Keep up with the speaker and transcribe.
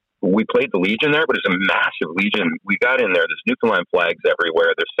we played the Legion there, but it's a massive Legion. We got in there. There's Newfoundland flags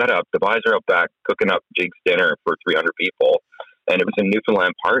everywhere. They're set up. The guys are out back cooking up Jig's dinner for 300 people. And it was a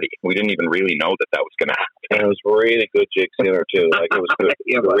Newfoundland party. We didn't even really know that was going to happen. And it was really good Jig's dinner, too. Like, it was good.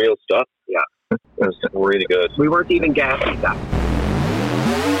 The real stuff. Yeah. It was really good. We weren't even gassing that.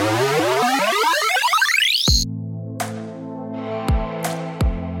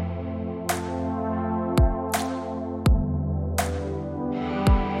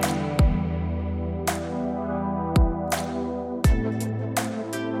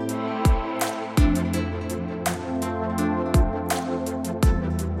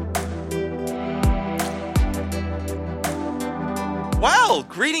 Well,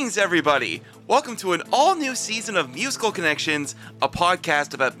 greetings everybody! Welcome to an all-new season of Musical Connections, a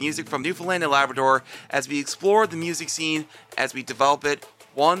podcast about music from Newfoundland and Labrador as we explore the music scene as we develop it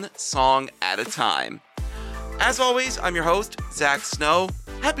one song at a time. As always, I'm your host, Zach Snow.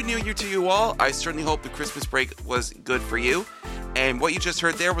 Happy New Year to you all. I certainly hope the Christmas break was good for you. And what you just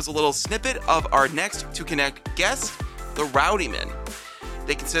heard there was a little snippet of our next to connect guest, the Rowdymen.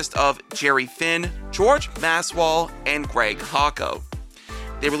 They consist of Jerry Finn, George Maswell, and Greg Hocko.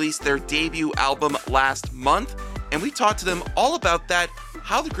 They released their debut album last month, and we talked to them all about that,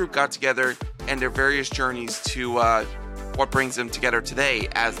 how the group got together, and their various journeys to what brings them together today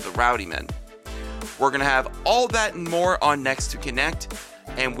as the Rowdymen. We're going to have all that and more on Next to Connect,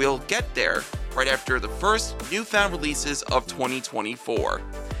 and we'll get there right after the first newfound releases of 2024.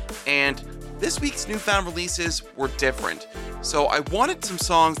 And this week's newfound releases were different, so I wanted some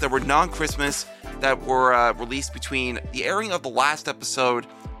songs that were non-Christmas that were released between the airing of the last episode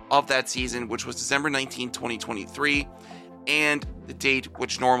of that season, which was December 19, 2023, and the date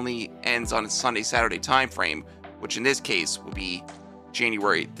which normally ends on a Sunday-Saturday time frame, which in this case would be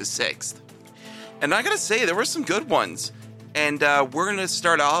January the 6th. And I gotta say, there were some good ones, and we're gonna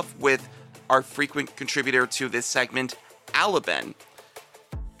start off with our frequent contributor to this segment, Alabin.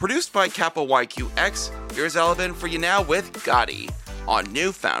 Produced by Capo YQX, here's Alabin for you now with Gotti on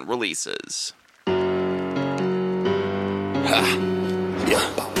Newfound Releases. Yeah.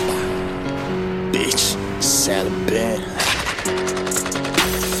 Bitch, Alabin.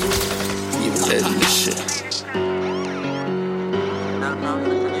 You letting this shit.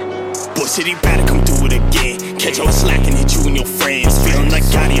 Boy, city better come do it again. Catch you slacking, hit you and your friends. Feeling like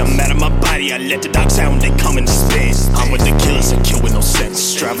Gotti, I'm out of my body. I let the dogs out and they come in the spin. I'm with the killers and kill with no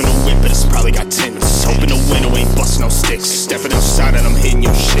sense. Driving a whip, but it's probably got tents. Hoping the window ain't busting no sticks. Stepping outside and I'm hitting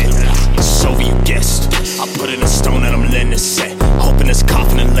your shit. It's over, you guessed. I put in a stone and I'm letting it set. Hoping this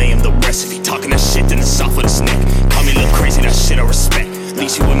coffin and lay him the rest. If he talking that shit, then it's off of his neck. Call me a little crazy, that shit I respect. At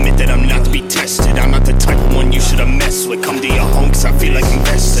least you admit that I'm not to be tested. I'm not the type of one you should have messed with. Come to your home cause I feel like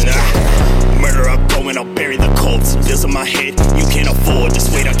investing. Murder, I'll go and I'll bury the corpse. Bills on my head, you can't afford.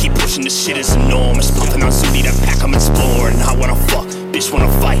 Just wait, I keep pushing, this shit is enormous. Puffing on Zuni, that pack I'm exploring. I wanna fuck, bitch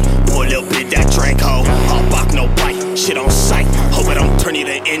wanna fight. Boy, a little bit, that drink hoe. All back, no bite, shit on sight. Hope I don't turn you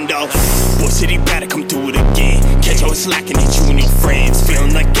to endo. Boy, city better come do it again. Catch you slacking, hit you and your friends.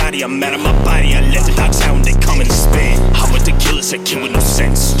 Feeling like Gotti, I'm out of my body. I let the dogs out and they come in the spin. I'm with the killers that kill with no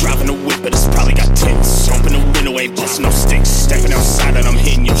sense. Driving a whip, but it's probably got tents. Open the window, ain't busting no sticks. Stepping outside and I'm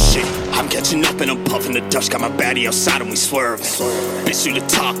hitting your shit. I'm catching up and I'm puffing the dust. Got my baddie outside and we swerving. Bitch do the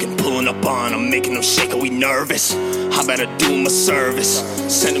talking, pulling up on. I'm making them shake, are we nervous? I better do him a service.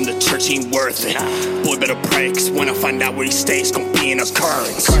 Send him to church, he ain't worth it. Boy better pray, cause when I find out where he stays, gon' be an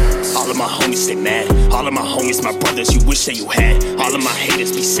occurrence. All of my homies stay mad. All of my homies, my brothers, you wish that you had. All of my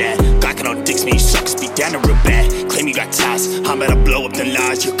haters be sad. Glocking on dicks, man, you suckers be down to real bad. Claim you got ties, I'm better blow up the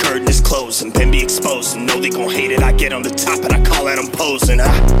lies. Your curtain is closed and then be exposed. And know they gon' hate it, I get on the top and I call out I'm posing.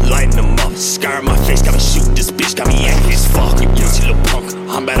 I lighten them up, scar on my face, got me shooting this bitch, got me angry as fuck. You pussy little punk,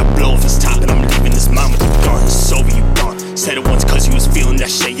 I'm about to blow off his top and I'm leaving this mom with the gun. It's over, you gone. Said it once cause you was feeling that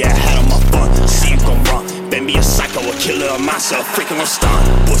shit, yeah, I had on my fun. See you gon' run, then be a psycho, a killer, a monster, a freaking gon' stun.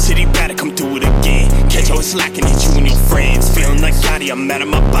 Boy, city better come do it again. Catch you slacking, hit you and your friends. Feeling like Gotti, I'm out of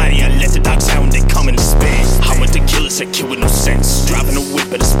my body. I let the dogs out and they come in the spin. I'm with the killers that kill with no sense. Driving a whip,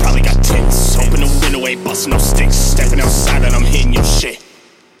 but it's probably got tents. Open the window, ain't busting no sticks. Stepping outside and I'm hitting your shit.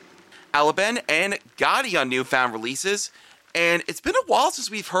 Alabin and Gotti on newfound releases, and it's been a while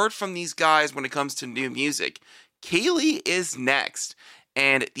since we've heard from these guys when it comes to new music. Kaylee is next,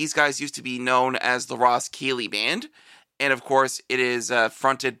 and these guys used to be known as the Ross Kaylee Band, and of course it is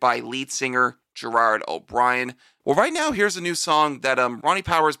fronted by lead singer Gerard O'Brien. Well, right now here's a new song that Ronnie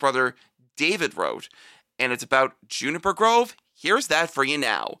Power's brother David wrote, and it's about Juniper Grove. Here's that for you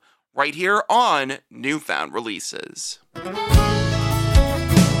now, right here on Newfound Releases.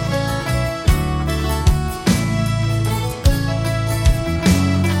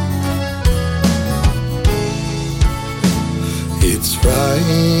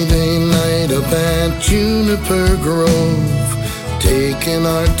 at Juniper Grove, taking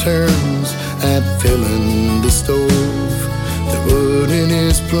our turns at filling the stove. The wooding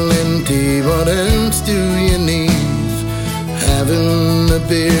is plenty, what else do you need? Having a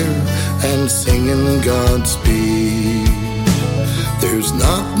beer and singing Godspeed. There's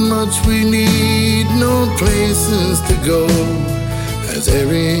not much we need, no places to go, as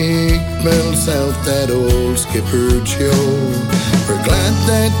Eric melts out that old Skipper Joe. We're glad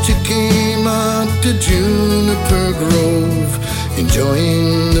that you came out to Juniper Grove,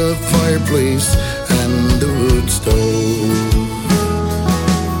 enjoying the fireplace and the wood stove.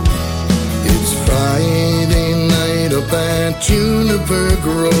 It's Friday night up at Juniper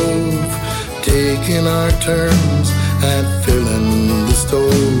Grove, taking our turns at filling the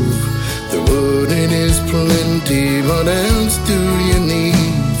stove. The wooding is plenty, what else do you need?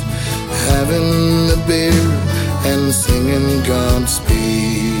 Having a beer and singing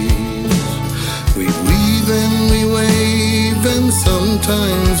Godspeed. We weave and we wave and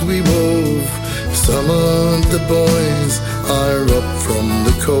sometimes we wove. Some of the boys are up from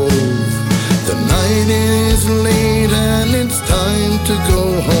the cove. The night is late and it's time to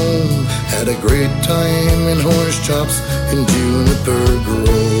go home. Had a great time in horse chops in Juniper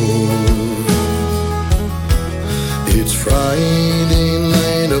Grove. It's Friday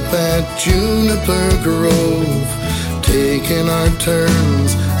night up at Juniper Grove, taking our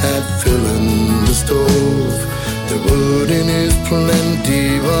turns at filling the stove. The wooding is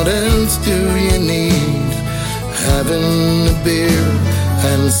plenty, what else do you need? Having a beer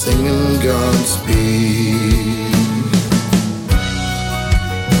and singing Godspeed.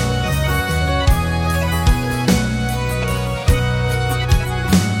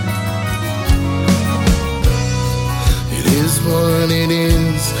 What it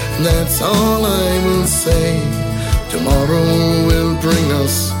is, that's all I will say. Tomorrow will bring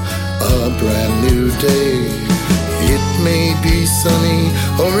us a brand new day. It may be sunny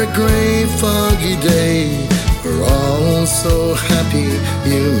or a gray foggy day. We're all so happy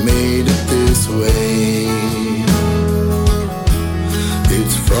you made it this way.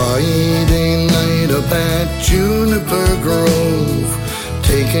 It's Friday night up at Juniper Grove,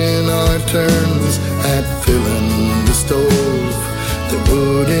 taking our turns at filling the stove. The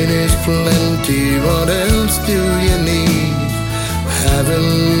wooding is plenty, what else do you need?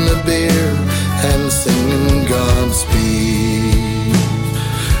 Having a beer and singing Godspeed.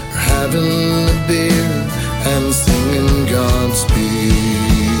 Having a beer and singing Godspeed.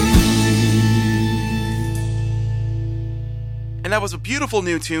 And that was a beautiful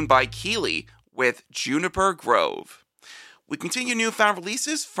new tune by Keeley with Juniper Grove. We continue newfound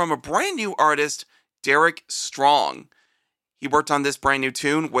releases from a brand new artist, Derek Strong. He worked on this brand new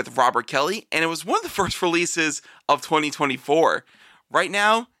tune with Robert Kelly, and it was one of the first releases of 2024. Right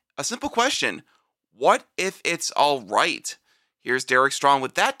now, a simple question: what if it's all right? Here's Derek Strong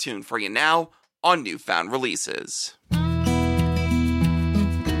with that tune for you now on Newfound Releases.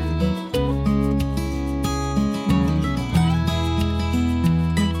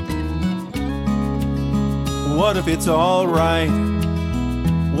 What if it's alright?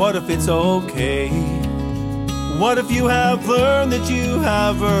 What if it's okay? What if you have learned that you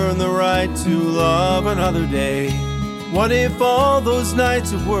have earned the right to love another day? What if all those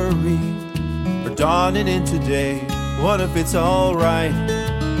nights of worry are dawning in today? What if it's alright?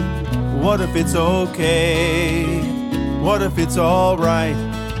 What if it's okay? What if it's alright?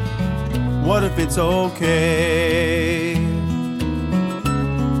 What if it's okay?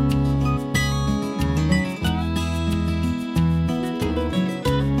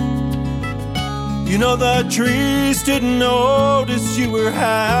 You know the trees didn't notice you were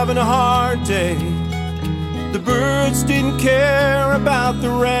having a hard day. The birds didn't care about the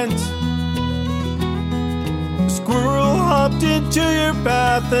rent. A squirrel hopped into your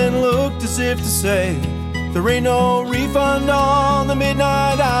path and looked as if to say, there ain't no refund on the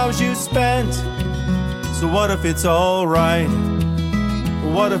midnight hours you spent. So what if it's alright?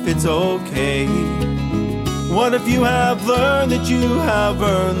 What if it's okay? What if you have learned that you have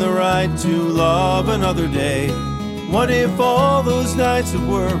earned the right to love another day? What if all those nights of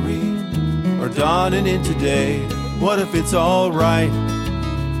worry are dawning in today? What if it's alright?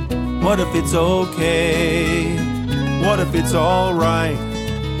 What if it's okay? What if it's alright?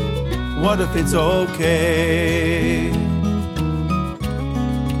 What if it's okay?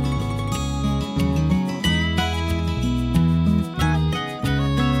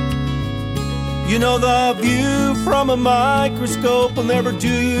 You know the view from a microscope will never do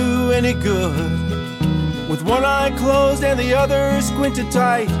you any good. With one eye closed and the other squinted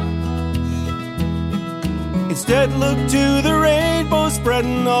tight, Instead, look to the rainbow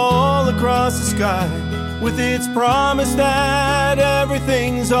spreading all across the sky, with its promise that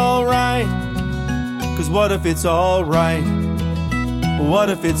everything's alright. 'Cause what if it's alright? What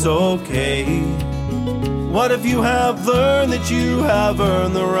if it's okay? What if you have learned that you have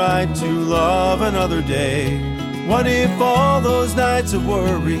earned the right to love another day? What if all those nights of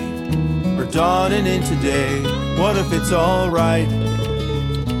worry are dawning in today? What if it's alright?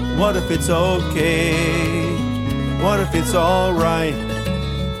 What if it's okay? What if it's alright?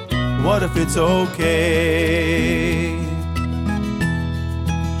 What if it's okay?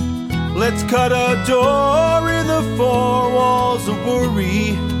 Let's cut a door in the four walls of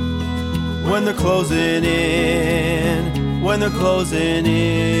worry when they're closing in, when they're closing in.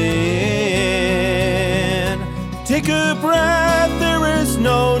 Take a breath, there is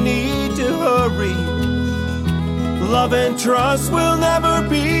no need to hurry. Love and trust will never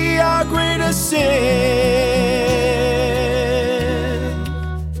be our greatest sin.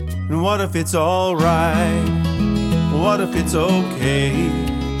 And what if it's alright? What if it's okay?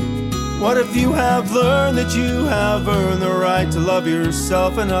 What if you have learned that you have earned the right to love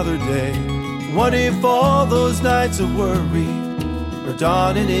yourself another day? What if all those nights of worry are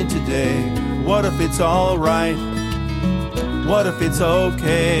dawning in today? What if it's alright? What if it's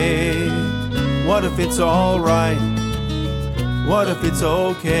okay? What if it's alright? What if it's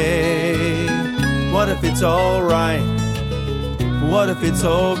okay? What if it's alright? What if it's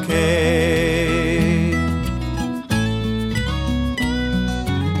okay?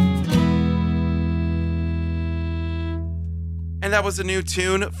 And that was a new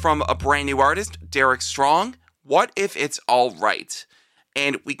tune from a brand new artist, Derek Strong, What If It's Alright?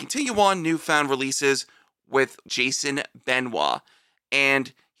 And we continue on newfound releases with Jason Benoit.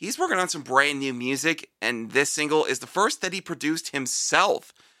 And he's working on some brand new music, and this single is the first that he produced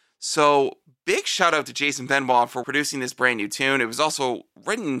himself. So big shout out to Jason Benoit for producing this brand new tune. It was also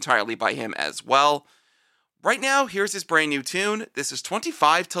written entirely by him as well. Right now, here's his brand new tune. This is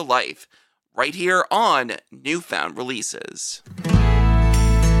 25 to Life, right here on Newfound Releases.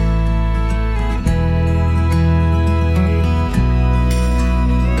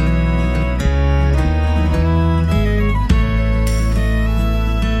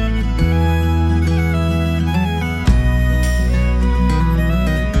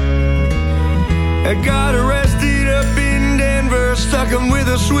 I got arrested up in Denver, stuck him with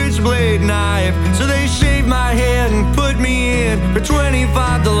a switchblade knife. So they shaved my head and put me in for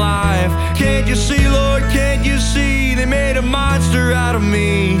 25 to life. Can't you see, Lord, can't you see? They made a monster out of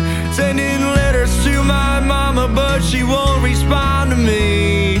me. Sending letters to my mama, but she won't respond to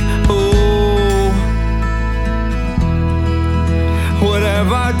me. Oh, what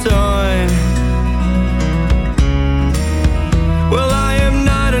have I done? Well, I am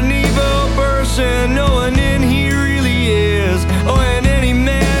not an evil person, no one in here really is. Oh, and any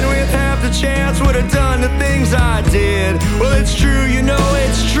man with half the chance would have done the things I did. Well, it's true, you know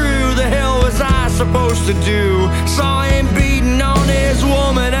it's true. The hell was I supposed to do? Saw him beating on his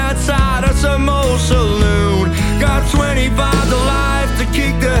woman outside of some old saloon. Got 25 to life to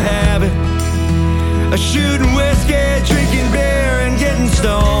kick the habit of shooting whiskey, drinking beer, and getting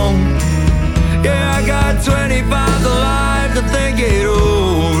stoned. Yeah, I got 25 to life to think it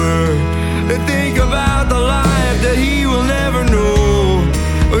over, to think about the life that he will never know,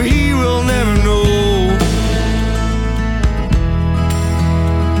 or he will never know.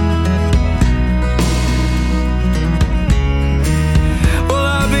 Well,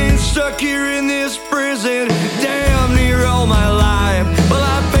 I've been stuck here in this prison damn near all my life. Well,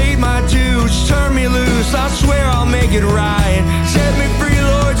 I paid my dues, turn me loose, I swear I'll make it right. Set me free,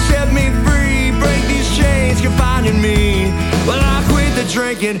 Lord, set me free, break these chains confining me. Well, I quit the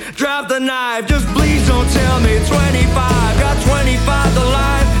drinking, drop the knife, just please don't tell me 25. Got 25 to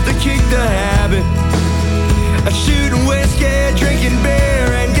life to kick the habit of shooting whiskey, drinking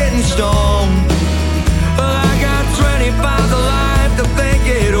beer, and getting stoned. Well, I got 25 to life to think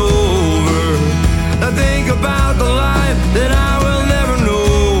it over, to think about the life that I will never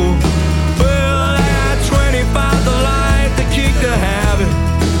know. Well, I got 25 to life to kick the habit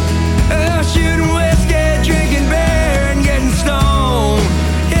of shooting whiskey, drinking beer, and getting stoned.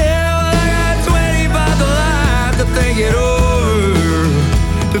 Yeah, well, I got 25 to life to think it over,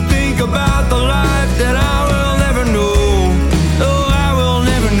 to think about the life that I will never know. Oh, I will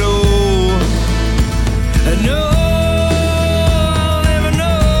never know. No,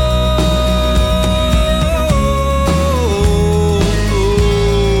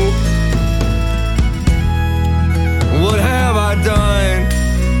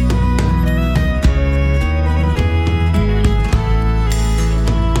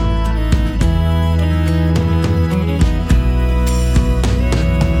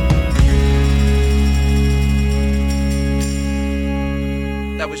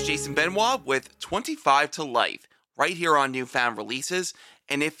 Benoit with 25 to Life, right here on Newfound Releases.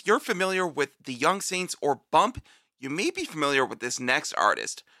 And if you're familiar with the Young Saints or Bump, you may be familiar with this next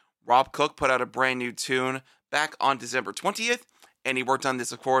artist. Rob Cook put out a brand new tune back on December 20th, and he worked on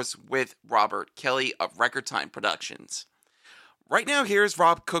this, of course, with Robert Kelly of Record Time Productions. Right now, here's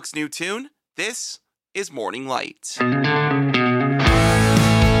Rob Cook's new tune. This is Morning Light.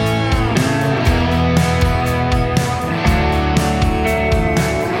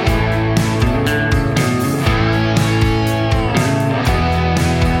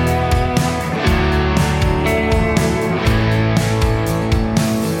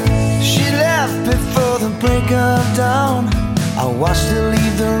 Break of dawn, I watched her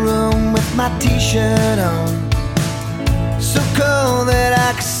leave the room with my t-shirt on, so cold that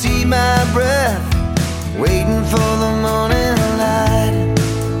I could see my breath, waiting for the morning light.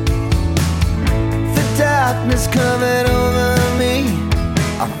 The darkness covered over me,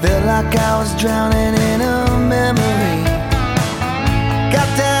 I felt like I was drowning in a memory.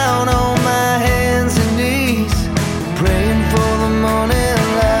 Got down on my hands and knees, praying for the morning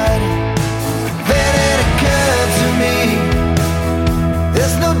light.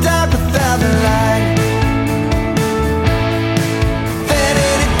 There's no dark without the light. Then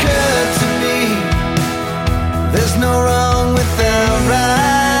it occurred to me, there's no wrong without right.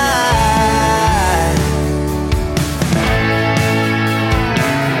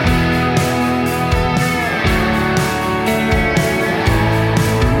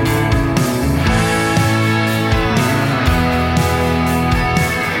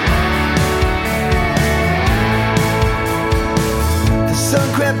 sun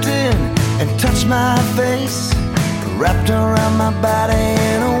crept in and touched my face, wrapped around my body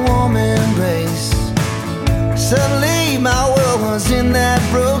in a warm embrace. Suddenly my world was in that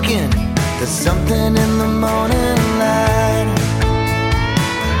broken. There's something in the morning light.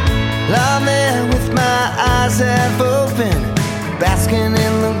 Lying there with my eyes half open, basking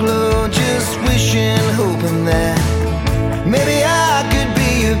in the glow, just wishing, hoping that maybe I could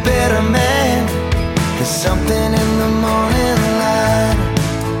be a better man. There's something in the morning light.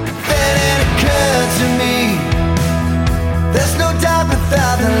 Then it occurred to me, there's no doubt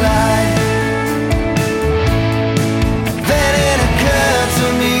without the light. Then it occurred to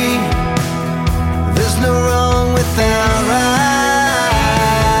me, there's no wrong without right.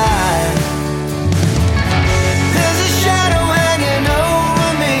 There's a shadow hanging over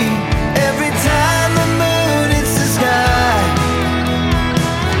me every time the moon hits the sky.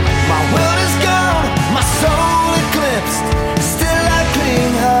 My world is gone, my soul eclipsed, still I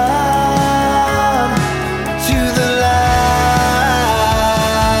cling hard to the light.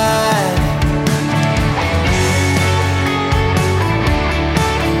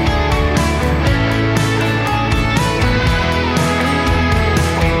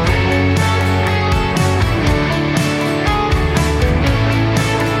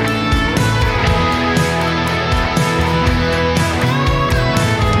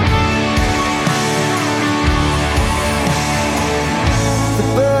 The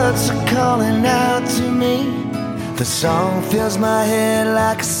birds are calling out to me. The song fills my head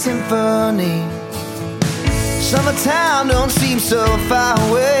like a symphony. Summertime don't seem so far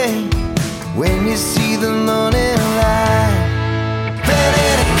away when you see the morning light. Then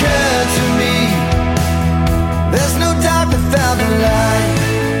it occurred to me, there's no dark without the light.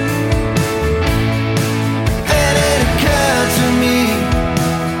 Then it occurred to me,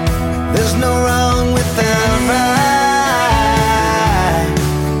 there's no wrong without right.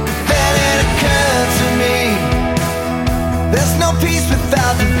 Then it occurred to me, there's no peace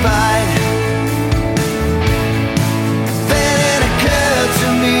without the fight. Then it occurred to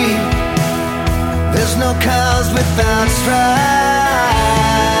me, there's no cause without strife.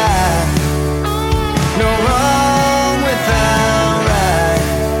 No wrong without right.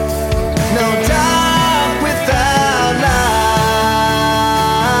 No dark without light.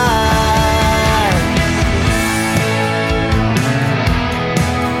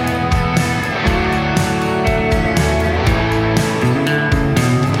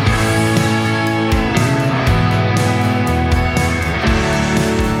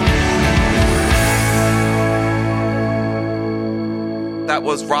 That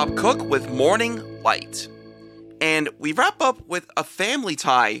was Rob Cook with Morning Light. And we wrap up with a family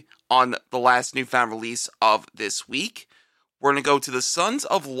tie on the last Newfound release of this week. We're going to go to the Sons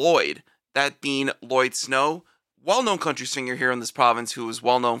of Lloyd, that being Lloyd Snow, well-known country singer here in this province who is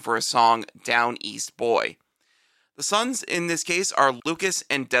well-known for his song Down East Boy. The sons in this case are Lucas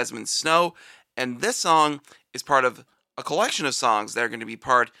and Desmond Snow, and this song is part of a collection of songs that are going to be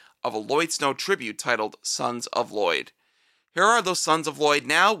part of a Lloyd Snow tribute titled Sons of Lloyd. Here are those Sons of Lloyd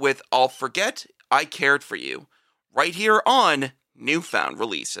now with I'll Forget I Cared for You, right here on Newfound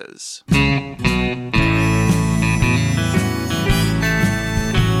Releases.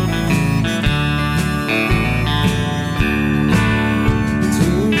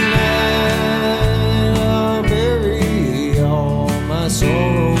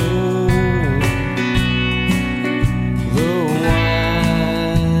 Sorrow, the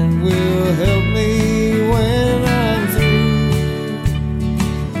wine will help me when I'm through,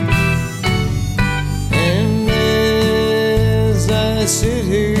 and as I sit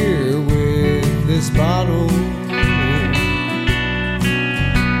here with this bottle,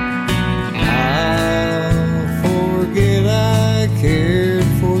 I'll forget I cared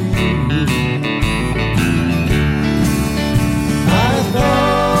for you.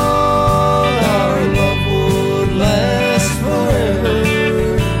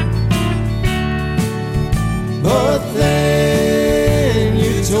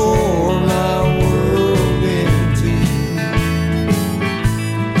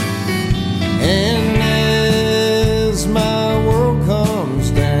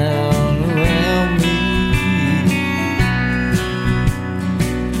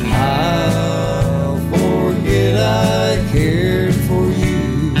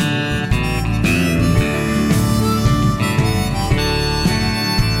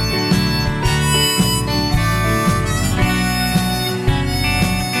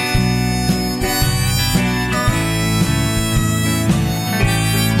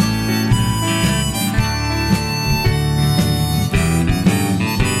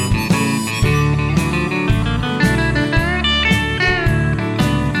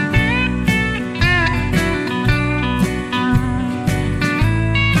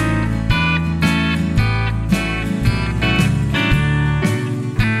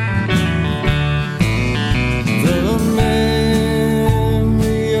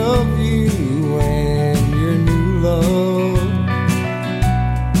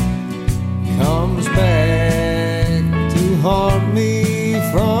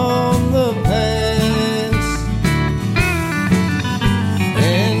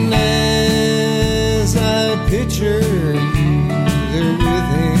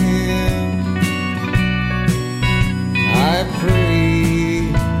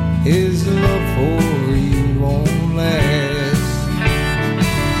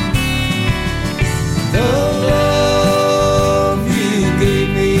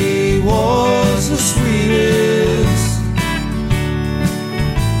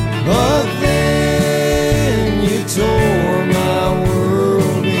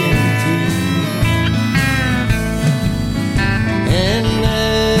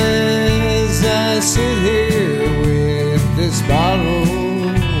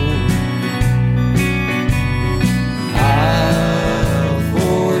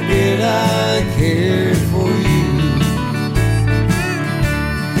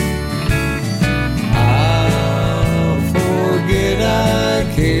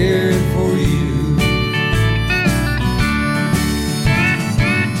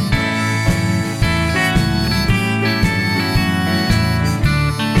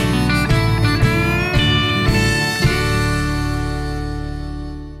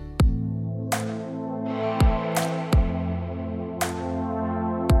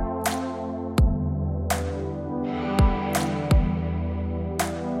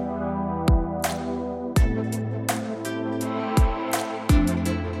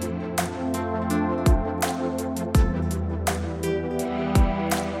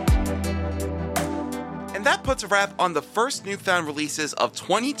 And that puts a wrap on the first Newfound releases of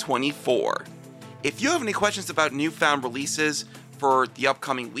 2024. If you have any questions about Newfound releases for the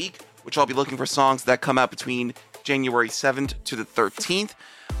upcoming week, which I'll be looking for songs that come out between January 7th to the 13th,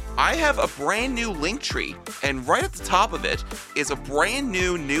 I have a brand new link tree, and right at the top of it is a brand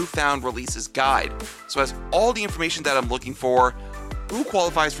new Newfound releases guide. So it has all the information that I'm looking for, who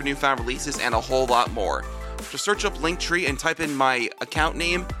qualifies for Newfound releases, and a whole lot more. Just search up Linktree and type in my account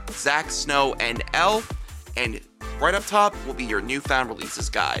name, Zach Snow NL, and right up top will be your Newfound releases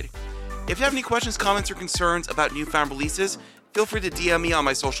guide. If you have any questions, comments, or concerns about Newfound releases, feel free to DM me on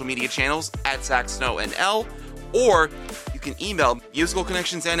my social media channels at Zach Snow NL, or you can email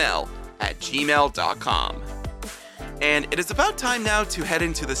musicalconnectionsnl@gmail.com. And it is about time now to head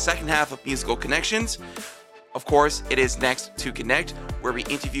into the second half of Musical Connections. Of course, it is Next to Connect, where we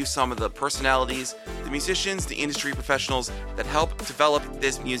interview some of the personalities, the musicians, the industry professionals that help develop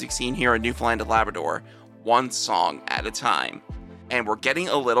this music scene here in Newfoundland and Labrador, one song at a time. And we're getting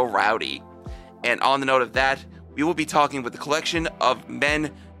a little rowdy. And on the note of that, we will be talking with the collection of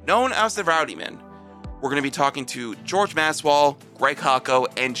men known as the Rowdymen. we're going to be talking to George Maswell, Greg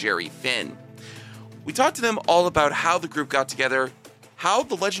Hocko, and Jerry Finn. We talked to them all about how the group got together, how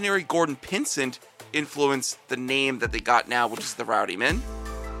the legendary Gordon Pinsent influenced the name that they got now, which is the Rowdymen,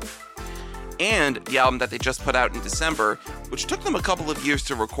 and the album that they just put out in December, which took them a couple of years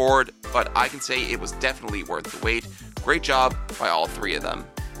to record, but I can say it was definitely worth the wait. Great job by all three of them.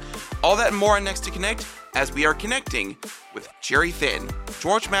 All that and more on Next to Connect, as we are connecting with Jerry Finn,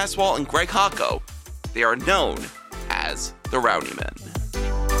 George Maswell, and Greg Hocko. They are known as the Rowdymen.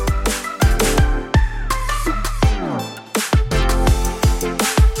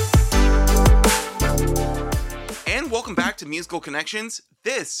 And welcome back to Musical Connections.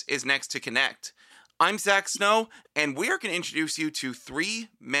 This is Next to Connect. I'm Zach Snow, and we are going to introduce you to three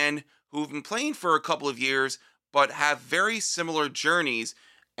men who've been playing for a couple of years, but have very similar journeys,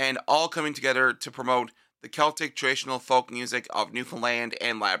 and all coming together to promote the Celtic traditional folk music of Newfoundland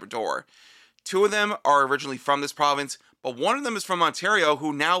and Labrador. Two of them are originally from this province, but one of them is from Ontario,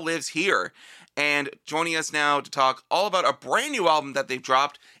 who now lives here. And joining us now to talk all about a brand new album that they've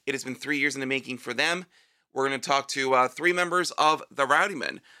dropped. It has been 3 years in the making for them. We're going to talk to three members of the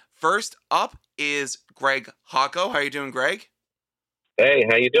Rowdymen. First up is Greg Hocko. How are you doing, Greg? Hey,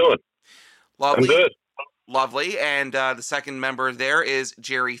 how you doing? Lovely. I'm good. Lovely. And the second member there is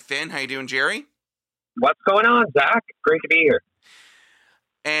Jerry Finn. How you doing, Jerry? What's going on, Zach? Great to be here.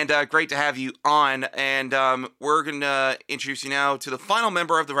 And great to have you on. And we're going to introduce you now to the final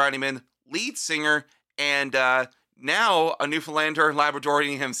member of the Rowdymen, lead singer, and now a Newfoundlander,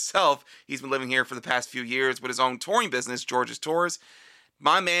 Labradorian himself. He's been living here for the past few years with his own touring business, George's Tours.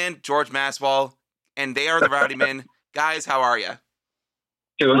 My man, George Maswell, and they are the Rowdymen. Guys, how are you?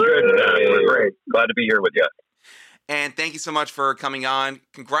 Doing good. We're great. Glad to be here with you. And thank you so much for coming on.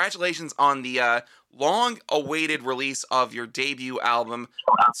 Congratulations on the long-awaited release of your debut album,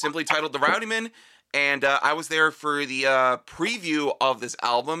 simply titled The Rowdymen. And I was there for the preview of this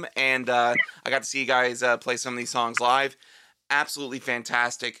album, and I got to see you guys play some of these songs live. Absolutely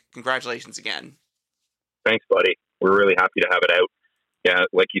fantastic. Congratulations again. Thanks, buddy. We're really happy to have it out. Yeah,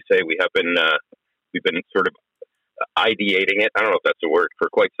 like you say, we've been sort of ideating it. I don't know if that's a word, for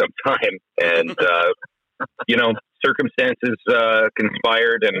quite some time. And, circumstances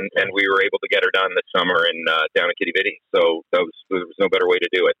conspired, and we were able to get her done this summer down in Kitty Vitty. So there was no better way to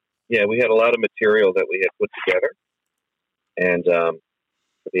do it. Yeah, we had a lot of material that we had put together, and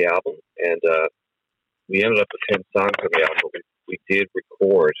for the album, and we ended up with 10 songs on the album. But we did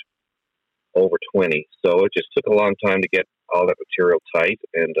record over 20, so it just took a long time to get all that material tight,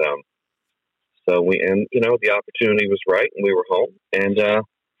 and the opportunity was right, and we were home, and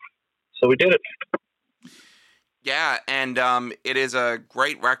so we did it. Yeah, and it is a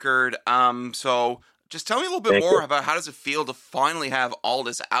great record. So just tell me a little bit more about how does it feel to finally have all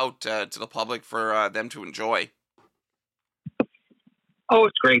this out to the public for them to enjoy? Oh,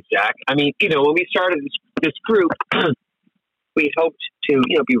 it's great, Zach. I mean, when we started this group, we hoped to,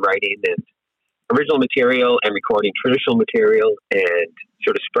 be writing and original material and recording traditional material and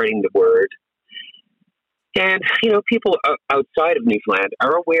sort of spreading the word. And, people outside of Newfoundland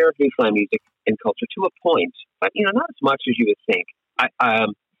are aware of Newfoundland music and culture to a point, but, not as much as you would think.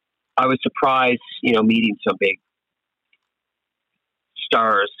 I was surprised, meeting some big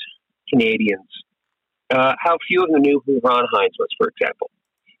stars, Canadians, how few of them knew who Ron Hines was, for example.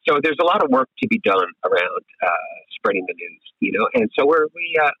 So there's a lot of work to be done around spreading the news, and so we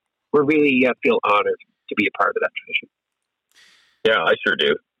really feel honored to be a part of that tradition. Yeah, I sure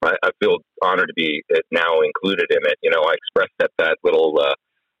do. I feel honored to be now included in it. I expressed at that little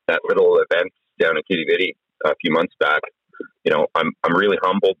event down in Kitty Vitty a few months back. I'm really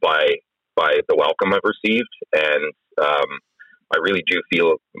humbled by the welcome I've received, and I really do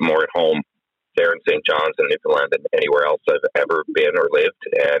feel more at home there in St. John's and Newfoundland than anywhere else I've ever been or lived.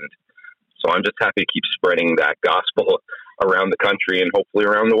 And so I'm just happy to keep spreading that gospel around the country and hopefully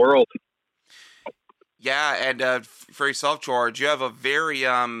around the world. Yeah, and for yourself, George, you have a very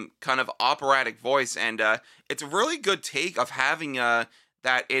kind of operatic voice, and it's a really good take of having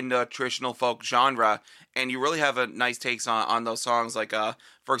that in the traditional folk genre, and you really have a nice takes on those songs. Like,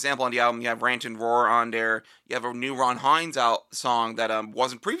 for example, on the album, you have Rant and Roar on there. You have a new Ron Hines song that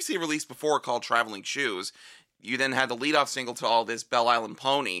wasn't previously released before called Traveling Shoes. You then had the lead-off single to all this, Belle Island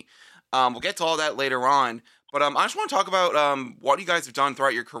Pony. We'll get to all that later on. But I just want to talk about what you guys have done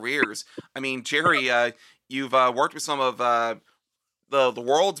throughout your careers. I mean, Jerry, you've worked with some of the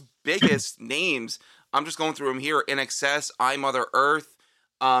world's biggest names. I'm just going through them here. In Excess, I, Mother Earth,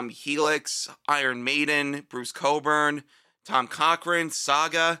 Helix, Iron Maiden, Bruce Cockburn, Tom Cochrane,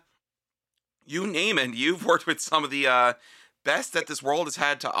 Saga. You name it. You've worked with some of the best that this world has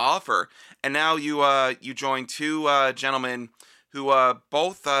had to offer. And now you join two gentlemen who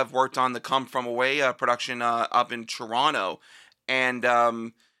both have worked on the Come From Away production up in Toronto. And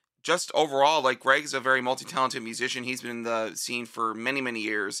just overall, like, Greg's a very multi-talented musician. He's been in the scene for many, many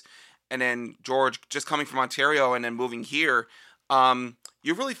years. And then George, just coming from Ontario and then moving here,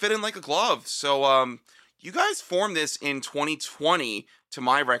 you really fit in like a glove. So you guys formed this in 2020, to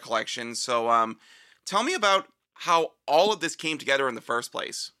my recollection. So tell me about how all of this came together in the first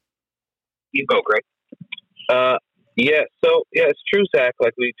place. You go, Greg. Yeah, so, yeah, it's true, Zach.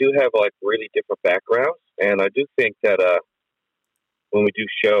 Like, we do have, like, really different backgrounds. And I do think that when we do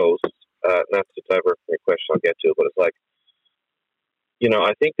shows, not to divert from your question, I'll get to it, but it's like, you know,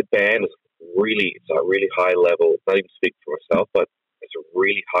 I think the band is it's a really high level, not even speaking for myself, but it's a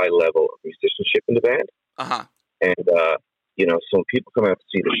really high level of musicianship in the band. Uh-huh. And, you know, so when people come out to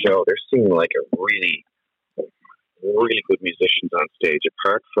see the show, they're seeing, like, a really, really good musicians on stage,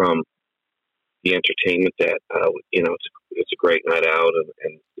 apart from the entertainment that, you know, it's a great night out,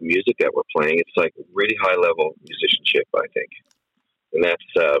 and the music that we're playing, it's like really high level musicianship, I think. And that's,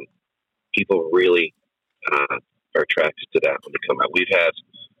 people really are attracted to that when they come out. We've had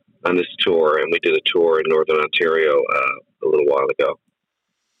on this tour, and we did a tour in Northern Ontario a little while ago.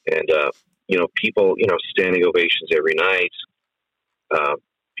 And, you know, people, you know, standing ovations every night.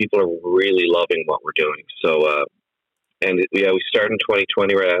 People are really loving what we're doing. So, and yeah, we started in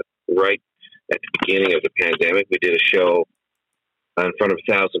 2020, right at the beginning of the pandemic. We did a show in front of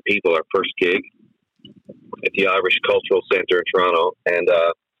 1,000 people, our first gig at the Irish Cultural Centre in Toronto. And,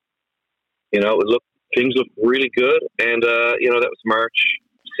 you know, things looked really good. And, you know, that was March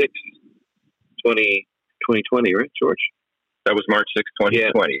 6th, 2020, right, George? That was March 6th,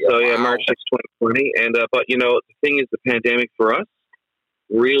 2020. Yeah. So, yeah, wow. March 6th, 2020. And, but, you know, the thing is, the pandemic for us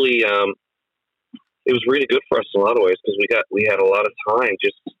really, it was really good for us in a lot of ways, because we had a lot of time,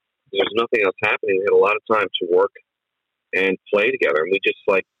 just there's nothing else happening. We had a lot of time to work and play together. And we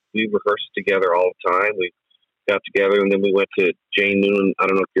rehearsed together all the time. We got together, and then we went to Jane Noonan. I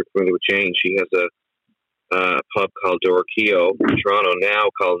don't know if you're familiar with Jane. She has a pub called Dorokio in Toronto now,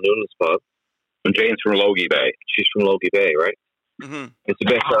 called Noonan's Pub. And Jane's from Logie Bay. She's from Logie Bay, right? Mm-hmm. It's the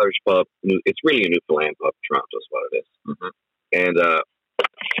best Irish pub. It's really a Newfoundland pub. Toronto is what it is. Mm-hmm. And,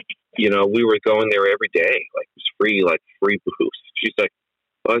 you know, we were going there every day. Like, it was free booze. She's like,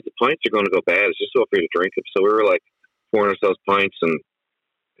 well, the pints are going to go bad. It's just so free to drink them. So we were, like, pouring ourselves pints and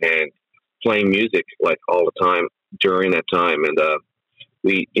playing music, like, all the time during that time. And,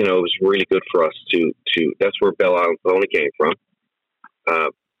 we, you know, it was really good for us to that's where Bell Island Pony came from.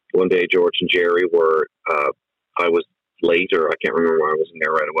 One day, George and Jerry were, I was late, or I can't remember why I wasn't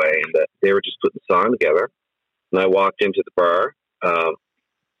there right away, and they were just putting the song together. And I walked into the bar,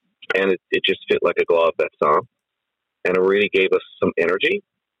 and it just fit like a glove, that song. And it really gave us some energy,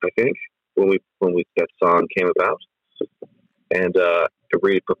 I think, when that song came about. And it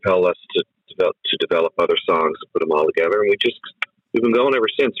really propelled us to develop other songs and put them all together. And we've been going ever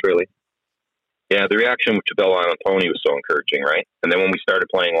since, really. Yeah, the reaction to Bell Island Pony was so encouraging, right? And then when we started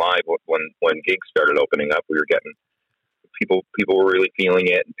playing live, when gigs started opening up, we were getting people were really feeling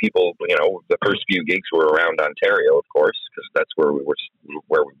it. And people, you know, the first few gigs were around Ontario, of course, because that's where we were,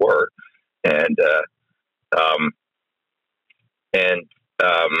 and the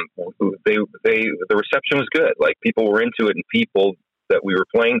reception was good. Like, people were into it, and people that we were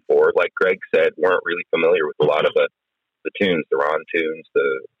playing for, like Greg said, weren't really familiar with a lot of the tunes, the Ron tunes,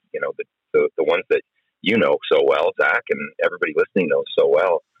 the ones that you know so well, Zach, and everybody listening knows so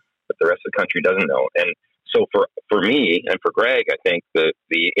well, but the rest of the country doesn't know. And so for me and for Greg, I think the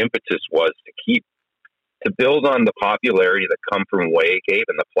impetus was to build on the popularity that Come From Away gave,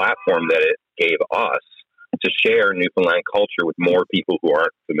 and the platform that it gave us to share Newfoundland culture with more people who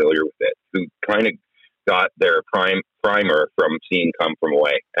aren't familiar with it, who kind of got their primer from seeing Come From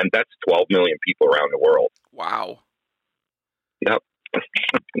Away. And that's 12 million people around the world. Wow. Yep.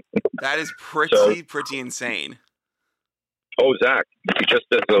 That is pretty insane. Oh, Zach, just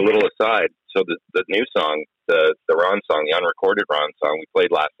as a little aside, so the new song, the Ron song, the unrecorded Ron song, we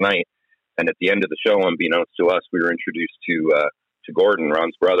played last night, and at the end of the show, unbeknownst to us, we were introduced to Gordon,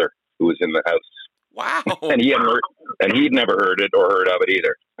 Ron's brother, who was in the house. Wow. And he'd never heard it or heard of it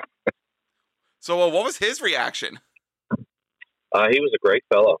either. So what was his reaction? He was a great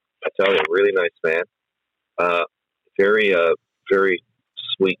fellow. I tell you, really nice man. Very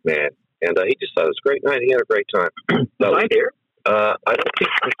sweet man. And he just thought it was a great night. He had a great time. Was I here? I don't think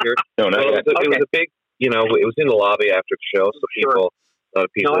he was here. No, not yet. It was a big, you know, it was in the lobby after the show, so a lot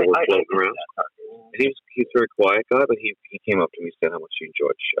of people were floating around. And he's a very quiet guy, but he came up to me and said how much he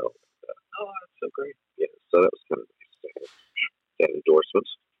enjoyed the show. Oh, that's so great. Yeah, so that was kind of nice.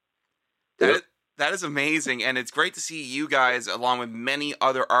 That is amazing, and it's great to see you guys along with many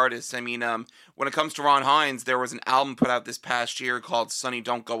other artists. I mean, when it comes to Ron Hines, there was an album put out this past year called Sonny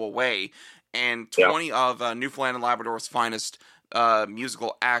Don't Go Away, and 20 of Newfoundland and Labrador's finest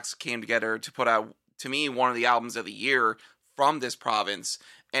musical acts came together to put out, to me, one of the albums of the year from this province.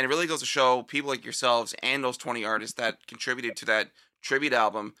 And it really goes to show people like yourselves and those 20 artists that contributed to that tribute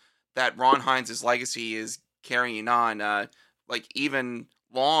album that Ron Hines' legacy is carrying on, like even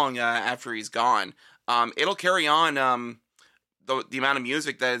long after he's gone. It'll carry on the amount of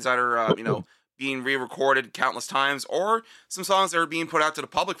music that is either being re-recorded countless times, or some songs that are being put out to the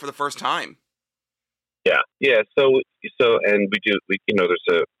public for the first time. Yeah. So, and we there's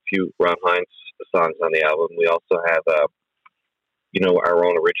a few Ron Hines songs on the album. We also have, our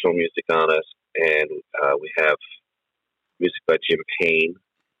own original music on it, and we have music by Jim Payne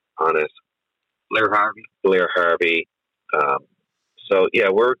on it. Blair Harvey. So yeah,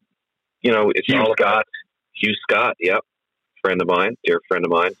 we're, it's Hugh all Scott. about Hugh Scott. Yep. Dear friend of mine.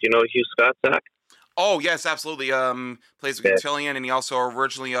 Do you know Hugh Scott, Zach? Oh, yes, absolutely. Plays the cotillion, and he also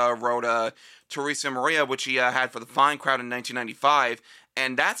originally wrote Teresa Maria, which he had for the Fine Crowd in 1995.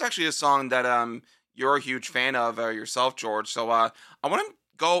 And that's actually a song that you're a huge fan of yourself, George. So I want to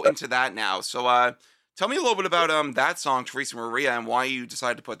go into that now. So tell me a little bit about that song, Teresa Maria, and why you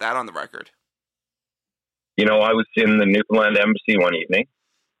decided to put that on the record. I was in the Newfoundland Embassy one evening,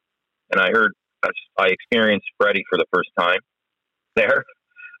 and I experienced Freddie for the first time there.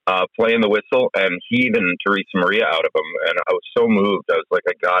 Playing the whistle and heaving Teresa Maria out of him, and I was so moved. I was like,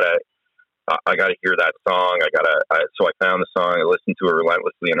 I gotta hear that song. So I found the song, I listened to it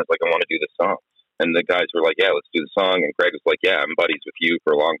relentlessly, and I was like, I want to do this song. And the guys were like, yeah, let's do the song. And Greg was like, yeah, I'm buddies with Hugh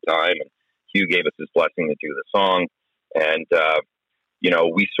for a long time, and Hugh gave us his blessing to do the song. And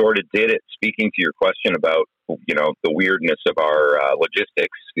we sort of did it. Speaking to your question about the weirdness of our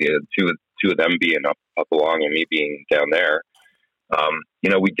logistics, two of them being up along and me being down there.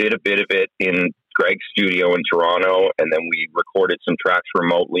 We did a bit of it in Greg's studio in Toronto, and then we recorded some tracks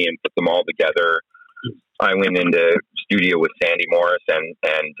remotely and put them all together. I went into studio with Sandy Morris and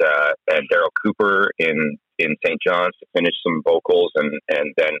Daryl Cooper in St. John's to finish some vocals, and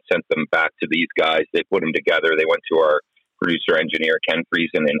then sent them back to these guys. They put them together. They went to our producer engineer Ken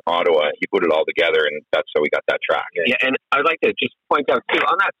Friesen in Ottawa. He put it all together, and that's how we got that track. Yeah, and I'd like to just point out too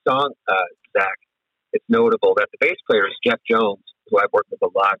on that song, Zach. It's notable that the bass player is Jeff Jones, who I've worked with a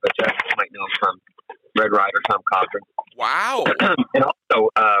lot, but Jeff you might know from Red Rider, Tom Cochran. Wow. And also,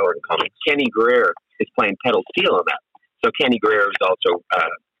 Kenny Greer is playing pedal steel on that. So Kenny Greer is also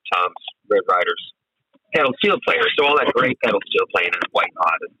Tom's Red Rider's pedal steel player. So all that great pedal steel playing in White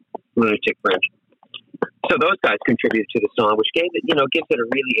Hot and Lunatic Fringe. So those guys contributed to the song, which gives it a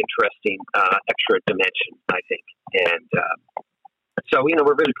really interesting extra dimension, I think. And so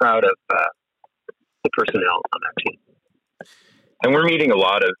we're really proud of the personnel on that team. And we're meeting a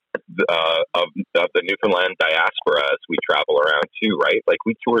lot of the Newfoundland diaspora as we travel around too, right? Like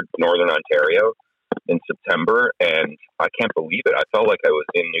we toured Northern Ontario in September, and I can't believe it. I felt like I was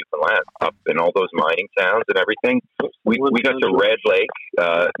in Newfoundland, up in all those mining towns and everything. We got to Red Lake,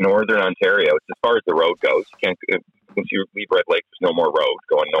 Northern Ontario. It's as far as the road goes. Once you leave Red Lake, there's no more road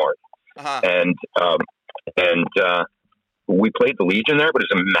going north. Uh-huh. And we played the Legion there, but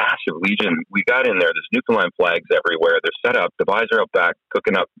it's a massive Legion. We got in there. There's Newfoundland flags everywhere. They're set up. The guys are out back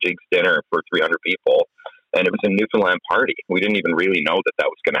cooking up Jig's dinner for 300 people. And it was a Newfoundland party. We didn't even really know that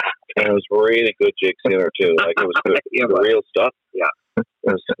was going to happen. And it was really good Jig's dinner, too. Like, it was good. Yeah, the real stuff. Yeah. It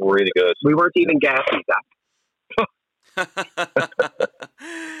was really good. We weren't even gassy, Zach.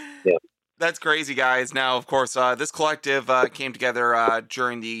 Yeah. That's crazy, guys. Now, of course, this collective came together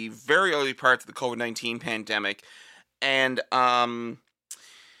during the very early parts of the COVID-19 pandemic. And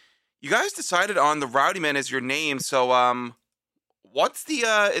you guys decided on the Rowdymen as your name. So what's the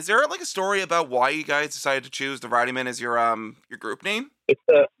is there like a story about why you guys decided to choose the Rowdymen as your group name? It's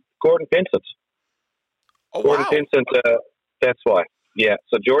Gordon Vincent. Oh, Gordon wow. Vincent, that's why. Yeah,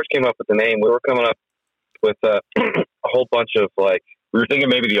 so George came up with the name. We were coming up with a whole bunch of like... We were thinking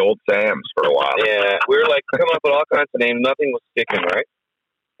maybe the Old Sams for a while. Yeah, we were like coming up with all kinds of names. Nothing was sticking, right?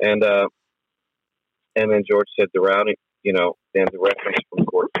 And then George said the Rowdy, and the reference from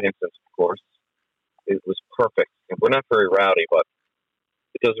Gordon Vincent, of course. It was perfect. We're not very rowdy, but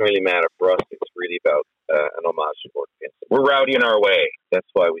it doesn't really matter for us. It's really about an homage to Gordon Vincent. We're rowdy in our way. That's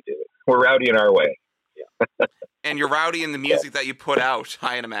why we do it. We're rowdy in our way. Yeah. And you're rowdy in the music that you put out,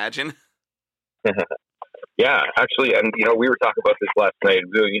 I'd imagine. Yeah, actually, and we were talking about this last night.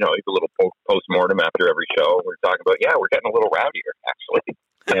 A little post-mortem after every show. We were talking about, we're getting a little rowdier, actually.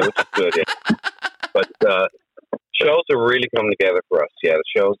 Yeah, which is good. Yeah. But shows are really coming together for us. Yeah, the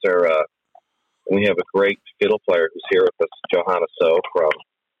shows are we have a great fiddle player who's here with us, Johanna So from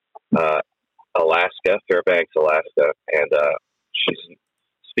Alaska, Fairbanks, Alaska, and she's,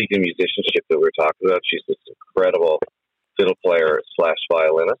 speaking of musicianship that we were talking about, she's this incredible fiddle player /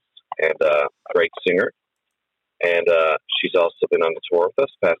 violinist and great singer. And she's also been on the tour with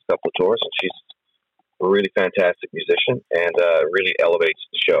us, past couple of tours, and she's a really fantastic musician and really elevates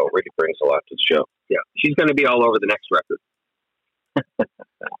the show, really brings a lot to the show. Yeah, she's going to be all over the next record.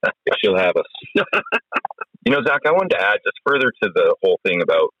 If she'll have us. You know, Zach, I wanted to add just further to the whole thing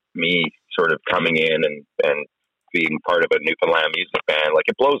about me sort of coming in and being part of a Newfoundland music band. Like,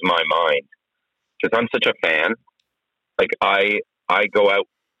 it blows my mind because I'm such a fan. Like, I go out,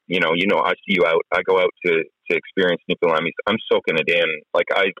 you know, I see you out. I go out to experience Newfoundland music. I'm soaking it in. Like,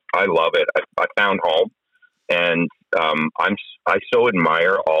 I love it. I found home, and I so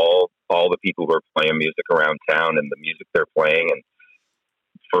admire all the people who are playing music around town and the music they're playing. And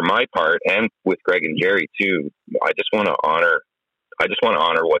for my part, and with Greg and Jerry too, I just want to honor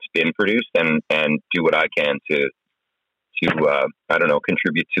what's been produced and do what I can to I don't know,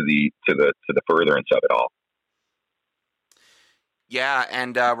 contribute to the furtherance of it all. Yeah,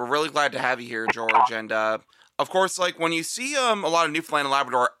 and we're really glad to have you here, George. And of course, like, when you see a lot of Newfoundland and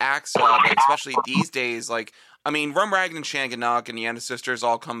Labrador acts, like, especially these days, like, I mean, Rum Raglan and Shanganuk and the Anna Sisters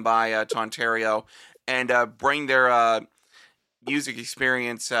all come by to Ontario and bring their music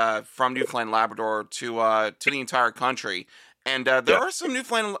experience from Newfoundland and Labrador to the entire country. And there are some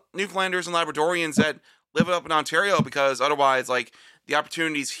Newfoundlanders and Labradorians that live up in Ontario because otherwise, like, the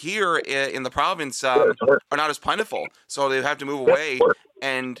opportunities here in the province are not as plentiful. So they have to move away.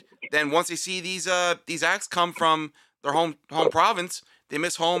 And then once they see these acts come from their home province, they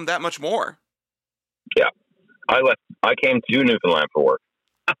miss home that much more. Yeah. I came to Newfoundland for work.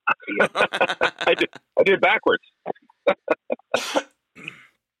 I did it backwards.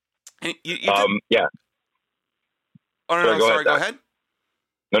 And you yeah. Oh, no, sorry, go ahead.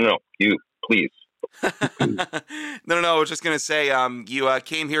 No, you, please. No, I was just going to say, you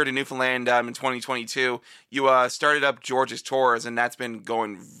came here to Newfoundland in 2022. You started up George's Tours, and that's been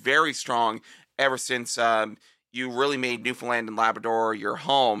going very strong ever since you really made Newfoundland and Labrador your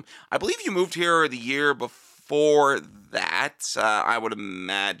home. I believe you moved here the year before that, I would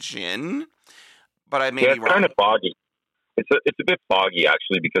imagine. But I may be wrong. It's kind of foggy. It's a bit foggy,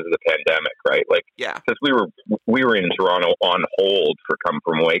 actually, because of the pandemic, right? Like, yeah, because we were in Toronto on hold for Come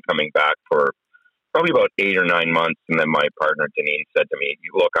From Away, coming back for probably about 8 or 9 months, and then my partner Deneen said to me,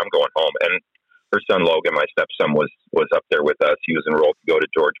 "Look, I'm going home." And her son Logan, my stepson, was up there with us. He was enrolled to go to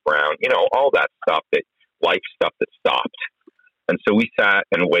George Brown. You know, all that stuff, that life stuff that stopped. And so we sat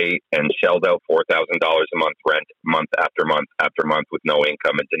and wait and shelled out $4,000 a month rent, month after month after month, with no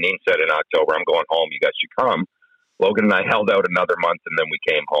income. And Deneen said in October, "I'm going home. You guys should come." Logan and I held out another month, and then we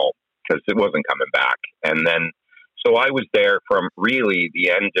came home because it wasn't coming back. And then, so I was there from really the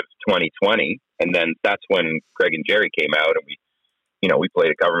end of 2020. And then that's when Greg and Jerry came out, and we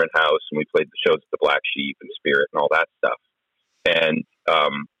played at Government House, and we played the shows at the Black Sheep and Spirit and all that stuff.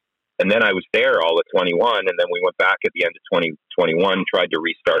 And then I was there all of 21. And then we went back at the end of 2021, tried to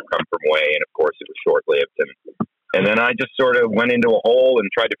restart Come From Away. And of course it was short lived. And then I just sort of went into a hole and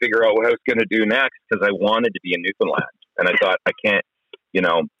tried to figure out what I was going to do next, because I wanted to be in Newfoundland. And I thought, I can't,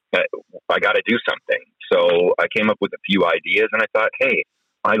 I got to do something. So I came up with a few ideas, and I thought, hey,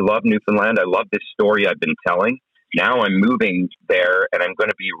 I love Newfoundland. I love this story I've been telling. Now I'm moving there, and I'm going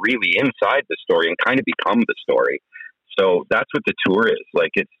to be really inside the story and kind of become the story. So that's what the tour is.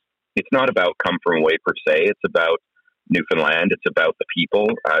 Like, it's not about Come From Away per se. It's about Newfoundland. It's about the people.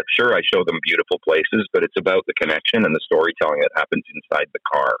 Sure, I show them beautiful places, but it's about the connection and the storytelling that happens inside the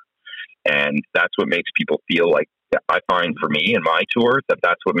car. And that's what makes people feel like, I find for me in my tour,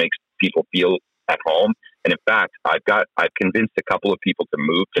 that's what makes people feel at home. And in fact, I've convinced a couple of people to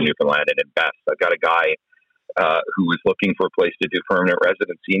move to Newfoundland and invest. I've got a guy who is looking for a place to do permanent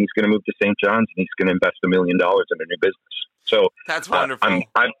residency, and he's going to move to St. John's, and he's going to invest $1 million in a new business. So that's wonderful.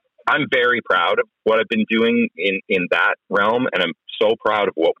 I'm very proud of what I've been doing in that realm, and I'm so proud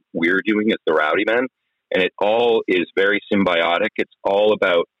of what we're doing as the Rowdymen. And it all is very symbiotic. It's all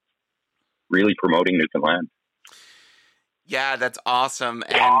about really promoting Newfoundland. Yeah, that's awesome.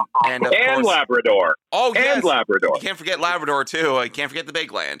 And of course, Labrador. Oh, yes. And Labrador. You can't forget Labrador, too. You can't forget the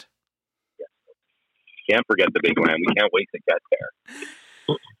big land. Yes. Can't forget the big land. We can't wait to get there.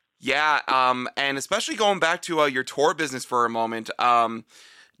 Yeah, and especially going back to your tour business for a moment,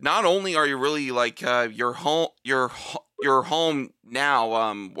 not only are you really like your home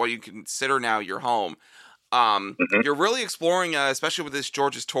now, what you consider now your home, You're really exploring, especially with this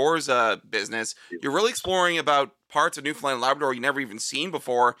George's Tours business, you're really exploring about parts of Newfoundland and Labrador you never even seen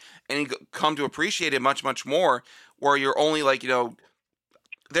before, and you come to appreciate it much, much more, where you're only like,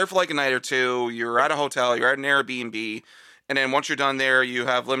 there for like a night or two, you're at a hotel, you're at an Airbnb, and then once you're done there, you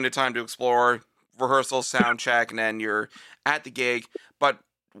have limited time to explore, rehearsal, sound check, and then you're at the gig. But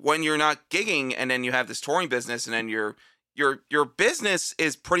when you're not gigging, and then you have this touring business, and then your business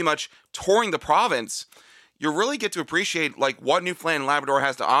is pretty much touring the province, you really get to appreciate like what Newfoundland and Labrador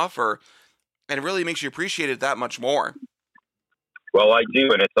has to offer, and it really makes you appreciate it that much more. Well, I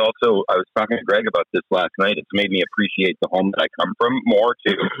do, and it's also, I was talking to Greg about this last night, it's made me appreciate the home that I come from more,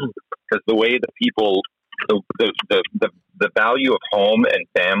 too, because the way the people, the value of home and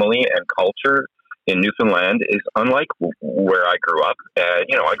family and culture in Newfoundland is unlike where I grew up.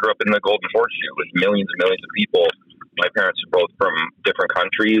 I grew up in the Golden Horseshoe with millions and millions of people. My parents are both from different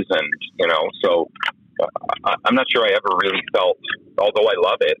countries, and, so I'm not sure I ever really felt, although I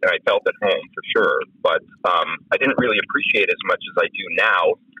love it, and I felt at home for sure, but I didn't really appreciate as much as I do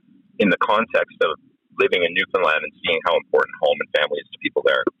now in the context of living in Newfoundland and seeing how important home and family is to people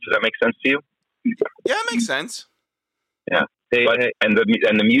there. Does that make sense to you? Yeah, it makes sense. Yeah. And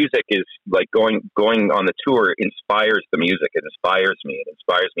the music is like going on the tour inspires the music. It inspires me. It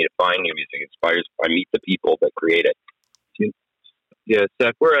inspires me to find new music. I meet the people that create it. Yeah,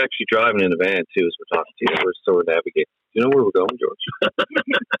 Zach, we're actually driving in the van, too, as we're talking to you. We're sort of navigating. Do you know where we're going, George?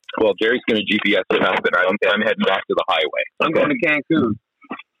 Well, Jerry's going to GPS it up, and I'm heading back to the highway. I'm going to Cancun.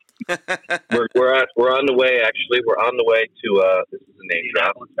 we're on the way, actually. We're on the way to, this is a name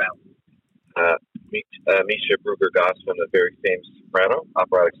drop. Misha Brugger-Gossman, a very famous soprano,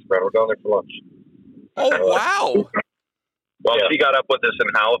 operatic soprano. We're going there for lunch. Oh, wow. Well, she got up with us in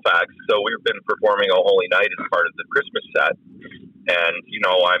Halifax, so we've been performing O Holy Night as part of the Christmas set. And,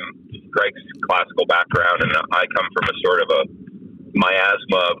 I'm Greg's classical background, and I come from a sort of a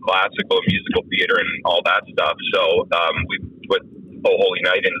miasma of classical and musical theater and all that stuff. So we put O Holy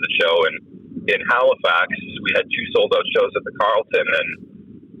Night into the show, and in Halifax, we had 2 sold-out shows at the Carlton, and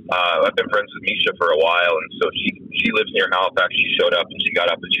I've been friends with Misha for a while, and so she lives near Halifax. She showed up, and she got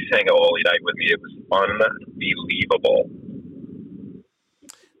up, and she sang O Holy Night with me. It was unbelievable.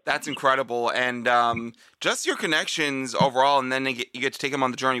 That's incredible, and just your connections overall, and then you get to take them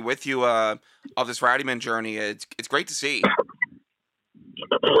on the journey with you of this Rowdymen journey. It's great to see.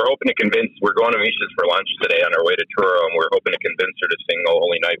 We're hoping to convince. We're going to Misha's for lunch today on our way to Truro, and we're hoping to convince her to sing "O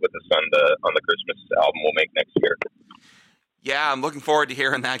Holy Night" with us on the Christmas album we'll make next year. Yeah, I'm looking forward to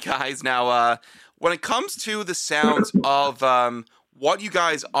hearing that, guys. Now, when it comes to the sounds of what you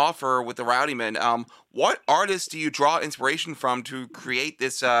guys offer with the Rowdymen, what artists do you draw inspiration from to create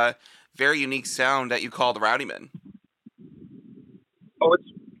this very unique sound that you call the Rowdymen? Oh,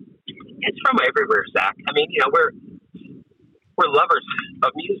 it's from everywhere, Zach. I mean, we're lovers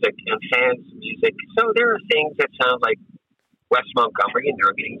of music and fans of music. So there are things that sound like Wes Montgomery, and there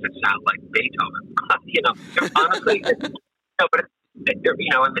are things that sound like Beethoven. Honestly, but and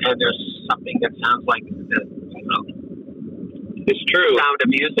there's something that sounds like it's true sound of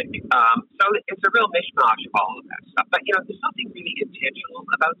music. So it's a real mishmash of all of that stuff. But there's something really intentional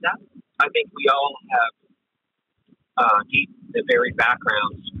about that. I think we all have deep and varied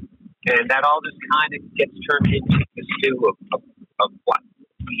backgrounds, and that all just kind of gets turned into the stew of what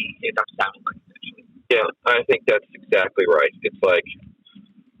we end up sounding like eventually. Yeah, I think that's exactly right. It's like,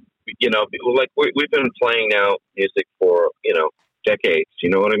 we've been playing now music for, decades, you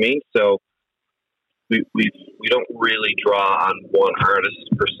know what I mean? So we don't really draw on one artist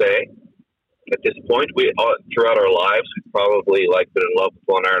per se. At this point, throughout our lives, we've probably been in love with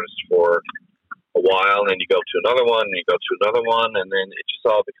one artist for a while, and then you go to another one, and you go to another one, and then it just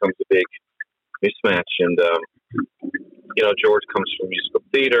all becomes a big mismatch. And, George comes from musical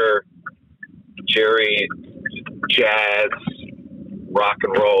theater, Jerry, jazz, rock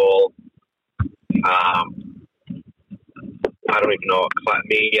and roll. I don't even know.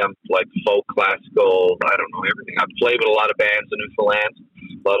 Me, I'm like folk, classical. I don't know everything. I've played with a lot of bands in Newfoundland,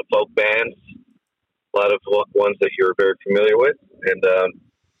 a lot of folk bands, a lot of ones that you're very familiar with. And,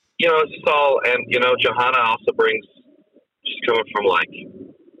 it's just all, and, Johanna also brings, she's coming from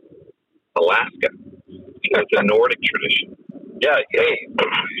Alaska. It's a Nordic tradition. Yeah. Hey,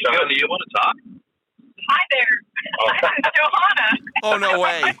 Johanna, do you want to talk? Hi there. I'm Johanna. Oh, no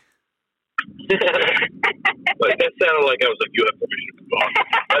way. But that sounded like I was like, you have permission to talk.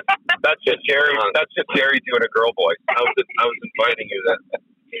 That's just Jerry. That's just Jerry doing a girl voice. I was inviting you then.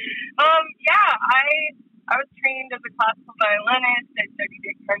 Yeah, I was trained as a classical violinist. I studied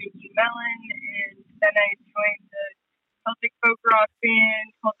at Carnegie Mellon, and then I joined the Celtic folk rock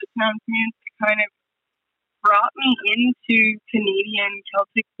band called the Townsends to kind of in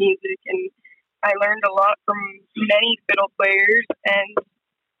Celtic music, and I learned a lot from many fiddle players and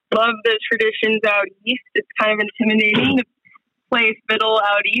love the traditions out east. It's kind of intimidating to play fiddle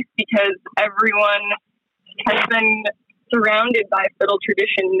out east because everyone has been surrounded by fiddle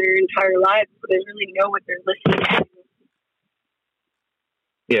tradition their entire lives, so they really know what they're listening to.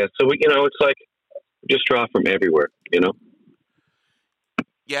 Yeah, so it's like just draw from everywhere,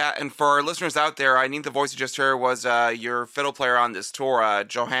 Yeah, and for our listeners out there, I think the voice you just heard was your fiddle player on this tour,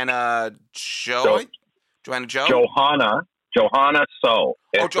 Johanna Joe? Johanna Joe? Johanna So.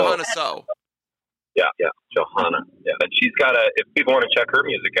 Oh, Johanna So. Yeah, Johanna. Yeah, and she's got if people want to check her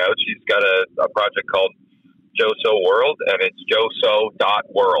music out, she's got a project called Joe So World, and it's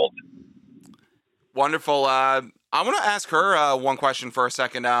joeso.world. Wonderful. I want to ask her one question for a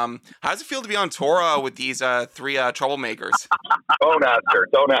second. How does it feel to be on tour with these three troublemakers? Don't ask her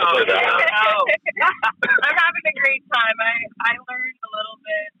that. I'm having a great time. I learned a little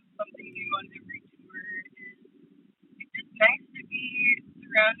bit of something new on every tour. It's just nice to be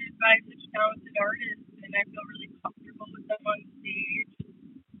surrounded by such talented artists, and I feel really comfortable with them on stage.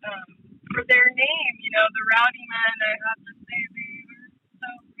 For their name, the Rowdymen, I have to say they were so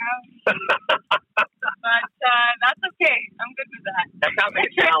rowdy. But that's okay. I'm good with that. That sounds like a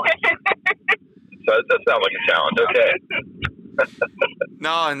challenge. So it does sound like a challenge. Okay.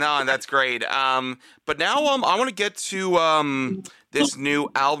 No, that's great. But now I want to get to this new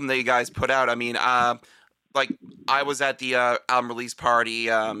album that you guys put out. I mean, I was at the album release party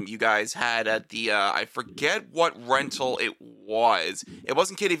you guys had at the I forget what rental it was. It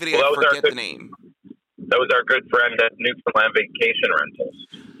wasn't Kitty Video. I forget the name. That was our good friend at Newfoundland Vacation Rentals.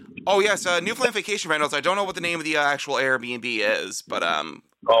 Oh yes, Newfoundland Vacation Rentals. I don't know what the name of the actual Airbnb is, but I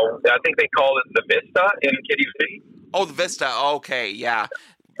think they call it the Vista in Kitty City. Oh, the Vista. Okay, yeah.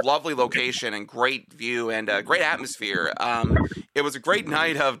 Lovely location and great view and great atmosphere. It was a great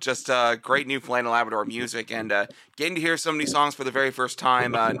night of just great Newfoundland and Labrador music and getting to hear some of these songs for the very first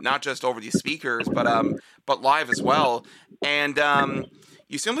time, not just over these speakers, but live as well. And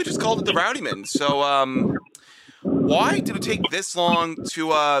you simply just called it the Rowdymen. So why did it take this long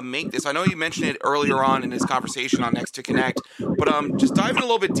to make this? I know you mentioned it earlier on in this conversation on Next to Connect, but just dive in a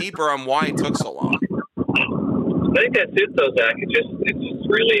little bit deeper on why it took so long. I think that's it, though, Zach. It's just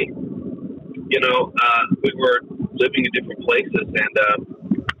really, we were living in different places and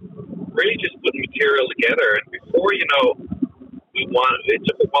really just putting material together. And before, it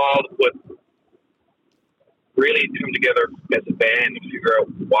took a while to really come together as a band and figure out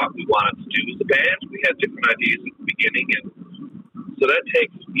what we wanted to do as a band. We had different ideas at the beginning, and so that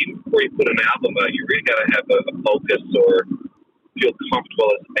takes, even before you put an album out, you really got to have a focus or feel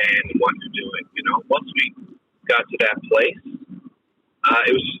comfortable as a band in what you're doing. Once we got to that place,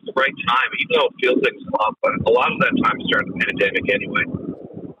 it was just the right time, even though it feels like it's long, but a lot of that time was during the pandemic anyway.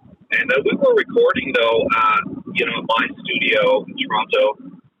 And we were recording, though, at my studio in Toronto.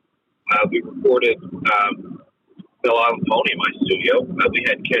 We recorded Bill Island Pony in my studio. We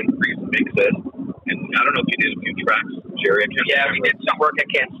had Ken Freeze mix it, and I don't know if you did a few tracks, Jerry. We did some work at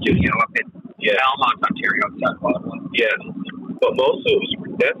Ken's studio up in Belmont, Ontario. Yeah, but most of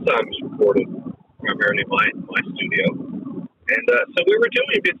that song was recorded primarily in my studio. And so we were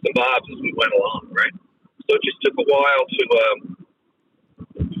doing bits and bobs as we went along, right? So it just took a while to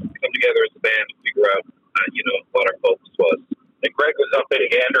come together as a band to figure out, what our focus was. And Greg was up in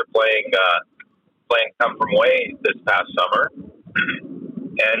Gander playing Come From Way this past summer.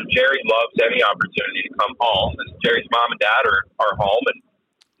 And Jerry loves any opportunity to come home. And Jerry's mom and dad are home, and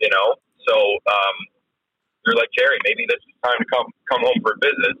so we were like, Jerry, maybe this is time to come home for a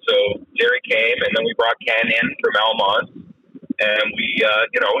visit. So Jerry came, and then we brought Ken in from Almont, and we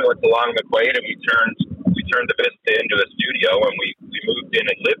went along the equate, and we turned the Vista into a studio, and we moved in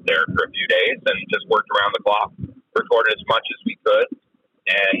and lived there for a few days, and just worked around the clock, recorded as much as we could,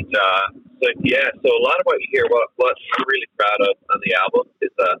 and so a lot of what you hear, what I'm really proud of on the album is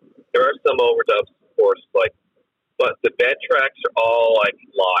there are some overdubs, of course, but the bed tracks are all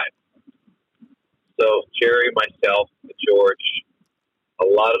live. So Jerry, myself, George, a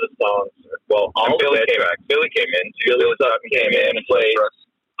lot of the songs, all the bed tracks. Billy came in. Billy came in and played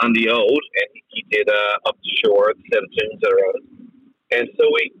on the old, and he did Up to Shore, the set of tunes that are on it. And so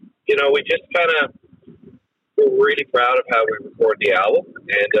we just kind of, we're really proud of how we recorded the album,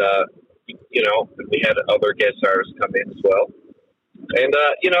 and we had other guest artists come in as well. And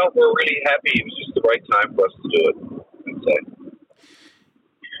we're really happy. It was just the right time for us to do it, I'd say.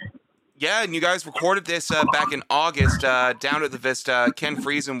 Yeah, and you guys recorded this back in August down at the Vista. Ken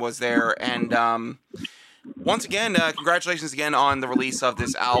Friesen was there, and once again, congratulations again on the release of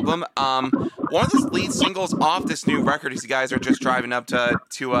this album. One of the lead singles off this new record is you guys are just driving up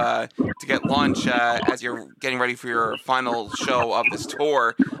to get lunch as you're getting ready for your final show of this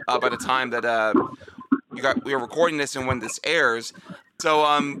tour. By the time that we are recording this and when this airs. So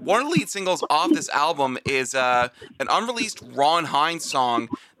one of the lead singles off this album is an unreleased Ron Hines song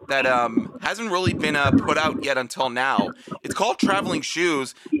that hasn't really been put out yet until now. It's called Traveling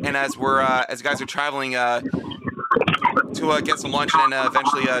Shoes, and as you guys are traveling to get some lunch and then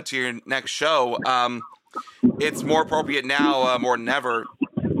eventually to your next show, it's more appropriate now more than ever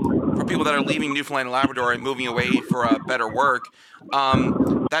for people that are leaving Newfoundland and Labrador and moving away for better work.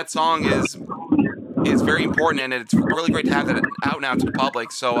 That song is very important, and it's really great to have that out now to the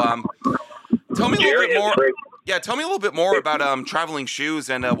public. So tell me a little bit more. Yeah, tell me a little bit more about Traveling Shoes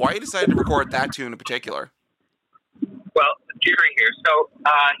and why you decided to record that tune in particular. Well, Jerry here. So,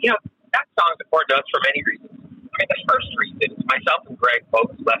 that song's important to us for many reasons. I mean, the first reason is myself and Greg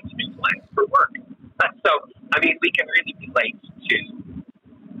both left Newfoundland for work. So, I mean, we can really relate to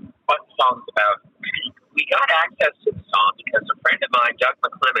what the song's about. We got access to the song because a friend of mine, Doug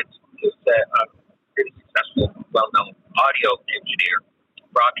McClement, who's a really successful, well-known audio engineer,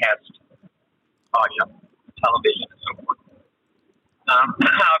 broadcast audio, television, and so forth. I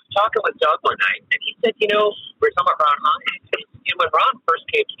was talking with Doug one night, and he said, we're talking about Ron Hines. When Ron first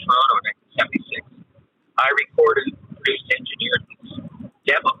came to Toronto in 1976, I recorded, produced, engineered these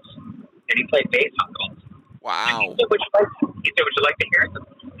demos, and he played bass on those. Wow. He said, would you like to hear them?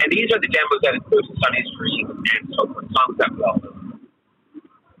 And these are the demos that include Sunny Street and so forth, songs that well.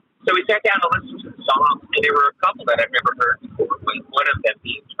 So we sat down to listen to the songs, and there were a couple that I've never heard before, with one of them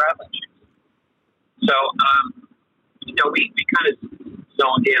being Traveling Shoes. So, we kind of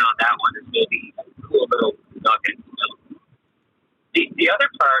zoned in on that one as maybe a cool little nugget. The other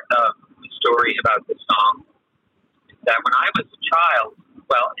part of the story about this song is that when I was a child,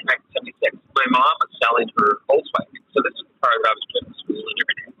 well, in 1976, my mom was selling her Volkswagen. So this is the part that I was going to school and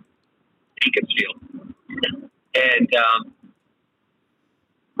everything. Beaconsfield. And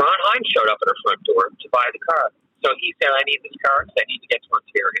Ron Hines showed up at her front door to buy the car. So he said, I need this car because I need to get to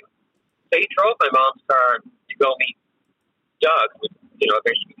Ontario. So he drove my mom's car to go meet Doug, who would,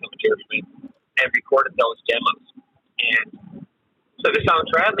 eventually become a dear friend, and recorded those demos. And so the song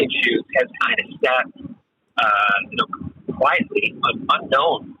Traveling Shoes has kind of sat, quietly,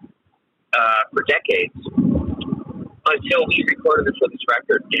 unknown for decades until we recorded it for this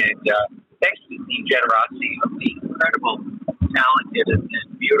record. And thanks to the generosity of the incredible, talented,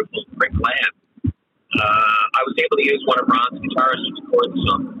 and beautiful Rick Lamb, I was able to use one of Ron's guitars to record the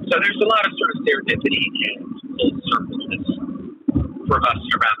song. So there's a lot of sort of serendipity and full circleness for us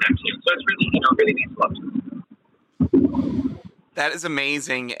around that too. So it's really, really means a lot to us. That is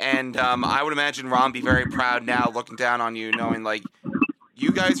amazing, and I would imagine Ron be very proud now, looking down on you, knowing like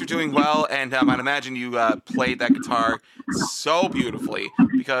you guys are doing well, and I'd imagine you played that guitar so beautifully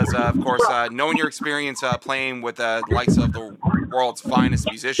because, of course, knowing your experience playing with the likes of the world's finest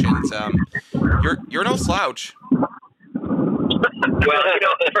musicians, you're no slouch. Well,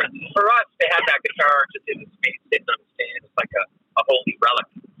 for us to have that guitar just in the space sitting on the stand, it's like a holy relic.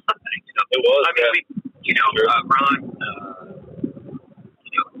 It was. I mean, Ron,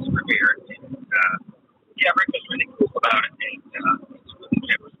 was prepared, and Rick was really cool about it, and he's a really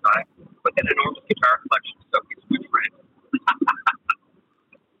generous guy with an enormous guitar collection, so he's a good friend.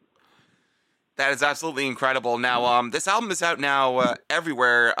 That is absolutely incredible. Now, this album is out now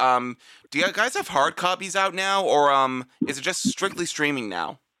everywhere. Do you guys have hard copies out now, or is it just strictly streaming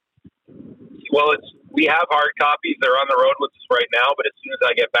now? Well, we have hard copies. They're on the road with us right now, but as soon as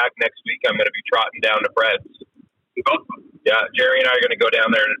I get back next week, I'm going to be trotting down to Fred's. Yeah, Jerry and I are going to go down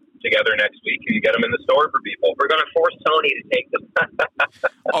there together next week and get them in the store for people. We're going to force Tony to take them.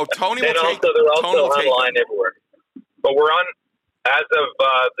 Oh, Tony will and take also, they're Tony also will take online everywhere. But we're on, as of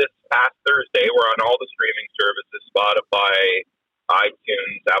this past Thursday, we're on all the streaming services, Spotify,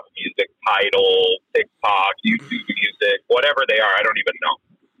 iTunes, Apple Music, Tidal, TikTok, YouTube Music, whatever they are. I don't even know.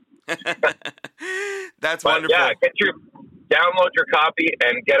 That's but wonderful. Yeah, download your copy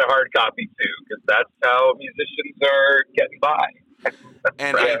and get a hard copy too, because that's how musicians are getting by.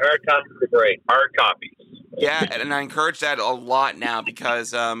 And right? Hard copies are great. Hard copies. Yeah, and I encourage that a lot now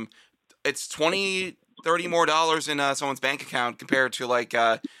because it's $20-30 more in someone's bank account compared to like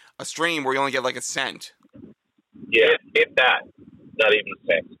a stream where you only get like a cent. Yeah, if that, not even a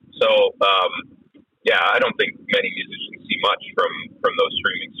cent. So yeah, I don't think many musicians see much from those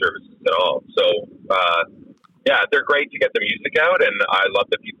streaming services at all. So yeah, they're great to get the music out, and I love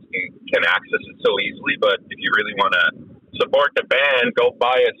that people can access it so easily. But if you really want to support the band, go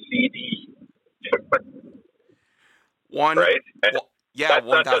buy a CD. right? And yeah, that's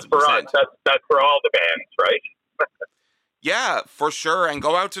not just for us. 1,000%. That's for all the bands, right? Yeah, for sure. And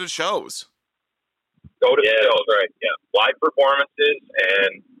go out to the shows. Go to the shows, right? Yeah, live performances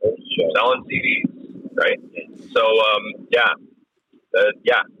and selling CDs, right? So,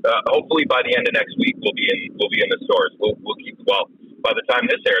 hopefully by the end of next week we'll be in the stores. We'll keep by the time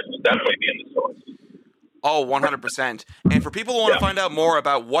this airs, we'll definitely be in the stores. Oh, 100%. And for people who want to find out more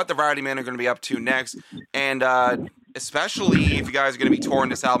about what the Rowdymen are going to be up to next, and especially if you guys are going to be touring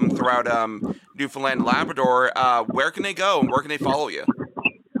this album throughout Newfoundland and Labrador, where can they go and where can they follow you?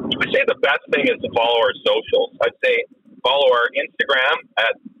 I'd say the best thing is to follow our socials. I'd say follow our Instagram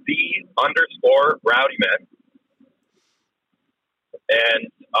at _Rowdymen.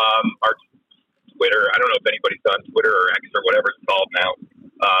 And our Twitter, I don't know if anybody's on Twitter or X or whatever it's called now.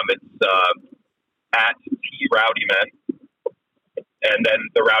 It's at @Rowdymen. And then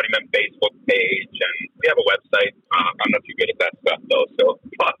the Rowdymen Facebook page. And we have a website. I'm not too good at that stuff, though. So,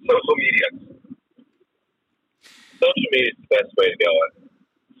 social media. Social media is the best way to go.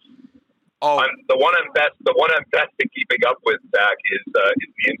 The one I'm best at keeping up with, Zach, is the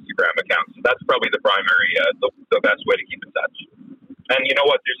Instagram account. So that's probably the primary, the best way to keep in touch. And you know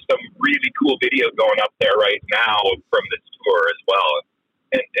what? There's some really cool videos going up there right now from this tour as well.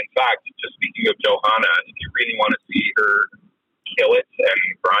 And in fact, just speaking of Johanna, if you really want to see her kill it and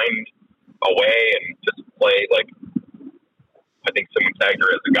grind away and just play like, I think someone tagged her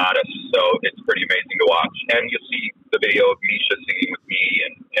as a goddess. So it's pretty amazing to watch. And you'll see the video of Misha singing with me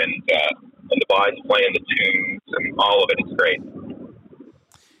and the boys playing the tunes and all of it. It's great.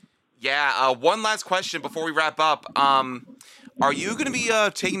 Yeah. One last question before we wrap up. Are you going to be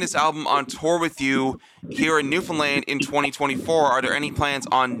taking this album on tour with you here in Newfoundland in 2024? Are there any plans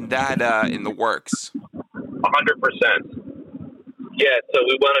on that in the works? 100%. Yeah, so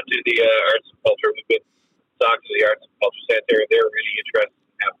we want to do the arts and culture. We've been talking to the Arts and Culture Center. They're really interested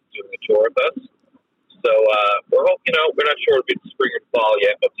in doing a tour with us. So we're not sure it'll be spring or fall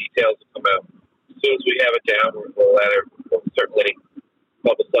yet, but details will come out. As soon as we have it down, we'll start letting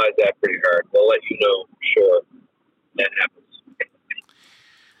publicize that pretty hard. We'll let you know for sure when that happens.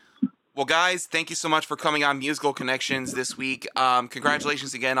 Well, guys, thank you so much for coming on Musical Connections this week.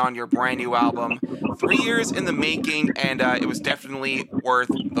 Congratulations again on your brand new album. 3 years in the making, and it was definitely worth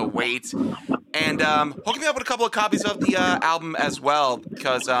the wait. And hook me up with a couple of copies of the album as well,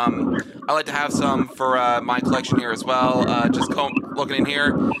 because I like to have some for my collection here as well. Just looking in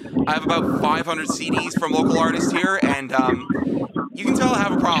here, I have about 500 CDs from local artists here, and you can tell I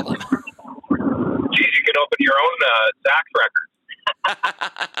have a problem. Geez, you can open your own sax records.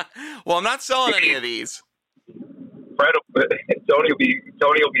 Well, I'm not selling any of these. Tony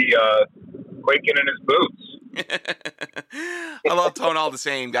will be quaking in his boots. I love Tone all the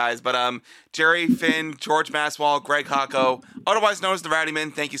same, guys. But Jerry, Finn, George Maswell, Greg Hocko, otherwise known as the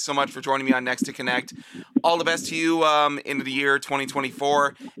Rowdymen, thank you so much for joining me on Next to Connect. All the best to you into the year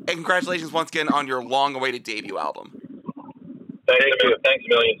 2024, and congratulations once again on your long-awaited debut album. Thanks a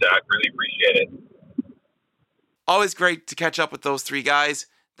million, Zach. Really appreciate it. Always great to catch up with those three guys.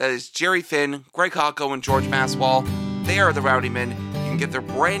 That is Jerry Finn, Greg Hocko, and George Maswell. They are the Rowdymen. You can get their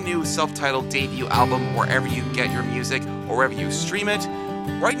brand new self-titled debut album wherever you get your music or wherever you stream it.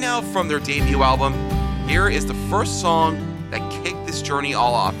 Right now, from their debut album, here is the first song that kicked this journey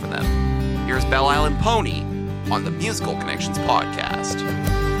all off for them. Here's Belle Island Pony on the Musical Connections podcast.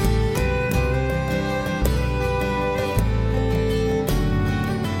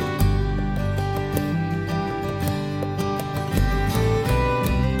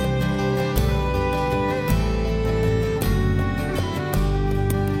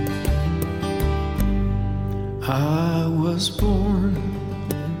 I was born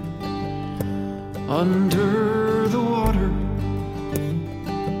under the water,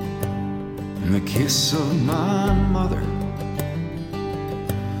 and the kiss of my mother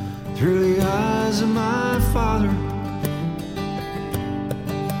through the eyes of my father,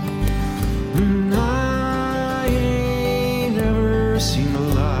 and I ain't ever seen the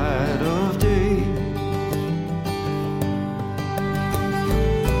light of day.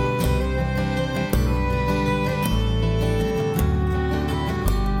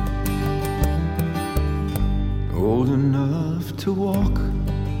 Old enough to walk,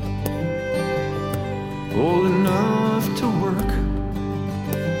 old enough to work.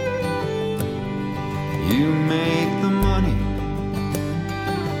 You make the money,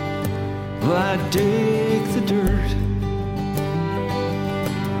 well, I dig the dirt,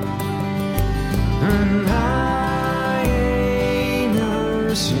 and I ain't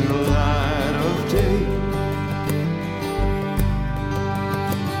never seen the light of day.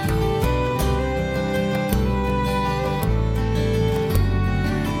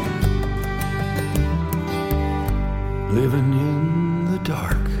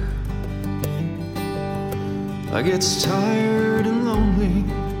 I gets tired and lonely,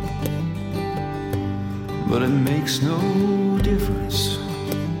 but it makes no difference.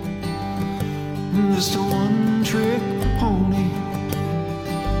 I'm just a one-trick pony.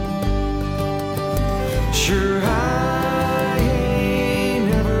 Sure, I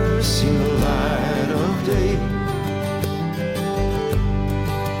ain't never seen the light of day.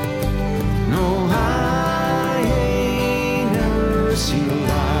 No, I ain't never seen the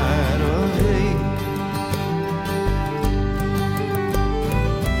light of day.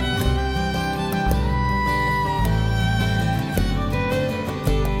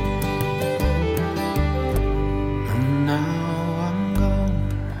 And now I'm gone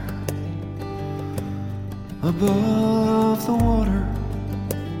above the water,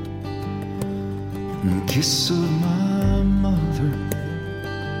 and the kiss of my mother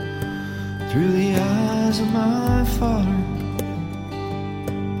through the eyes of my father.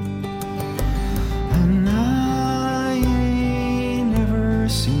 And I ain't never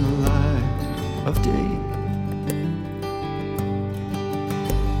seen the light of day.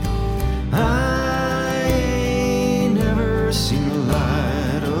 I ain't never seen the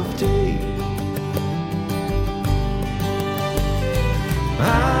light of day.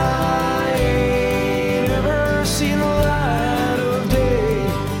 I ain't never seen the light of day.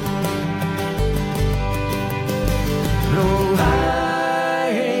 No, I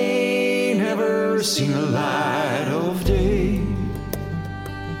ain't never seen the light of day.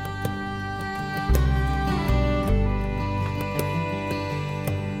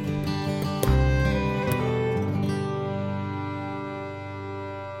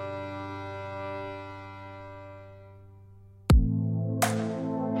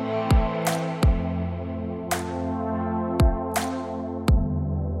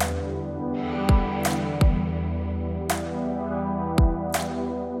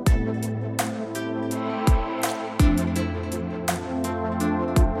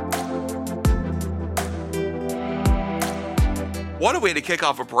 What a way to kick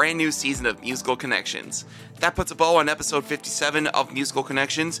off a brand new season of Musical Connections. That puts a bow on episode 57 of Musical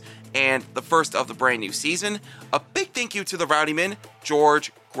Connections and the first of the brand new season. A big thank you to the Rowdymen,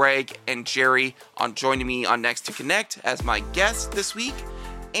 George, Greg, and Jerry on joining me on Next to Connect as my guests this week,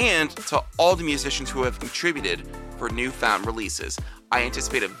 and to all the musicians who have contributed for newfound releases. I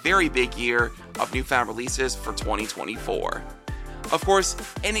anticipate a very big year of newfound releases for 2024. Of course,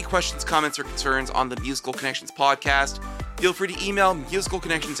 any questions, comments, or concerns on the Musical Connections podcast, feel free to email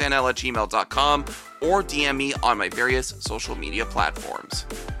musicalconnectionsnl@gmail.com or DM me on my various social media platforms.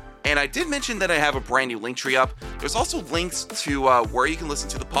 And I did mention that I have a brand new link tree up. There's also links to where you can listen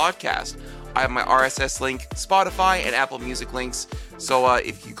to the podcast. I have my RSS link, Spotify, and Apple Music links. So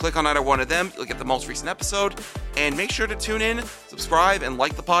if you click on either one of them, you'll get the most recent episode. And make sure to tune in, subscribe, and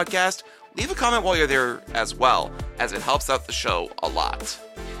like the podcast. Leave a comment while you're there as well, as it helps out the show a lot.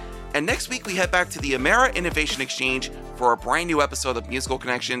 And next week, we head back to the Amera Innovation Exchange for a brand new episode of Musical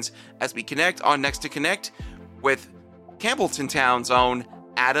Connections as we connect on Next to Connect with Campbellton Town's own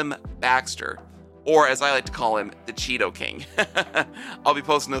Adam Baxter, or as I like to call him, the Cheeto King. I'll be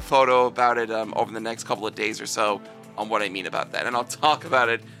posting a photo about it over the next couple of days or so on what I mean about that, and I'll talk about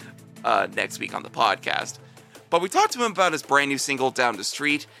it next week on the podcast. But we talked to him about his brand new single, Down the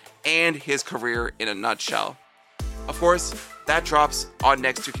Street, and his career in a nutshell. Of course, that drops on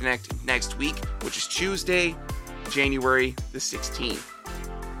Next to Connect next week, which is Tuesday, January the 16th.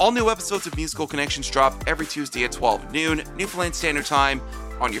 All new episodes of Musical Connections drop every Tuesday at 12 noon, Newfoundland Standard Time,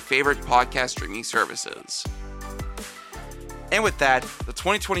 on your favorite podcast streaming services. And with that, the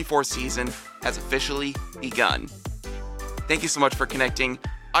 2024 season has officially begun. Thank you so much for connecting.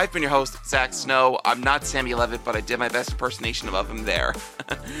 I've been your host, Zach Snow. I'm not Sammy Levitt, but I did my best impersonation of him there.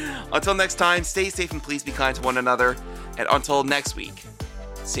 Until next time, stay safe and please be kind to one another. And until next week,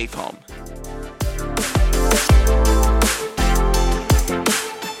 safe home.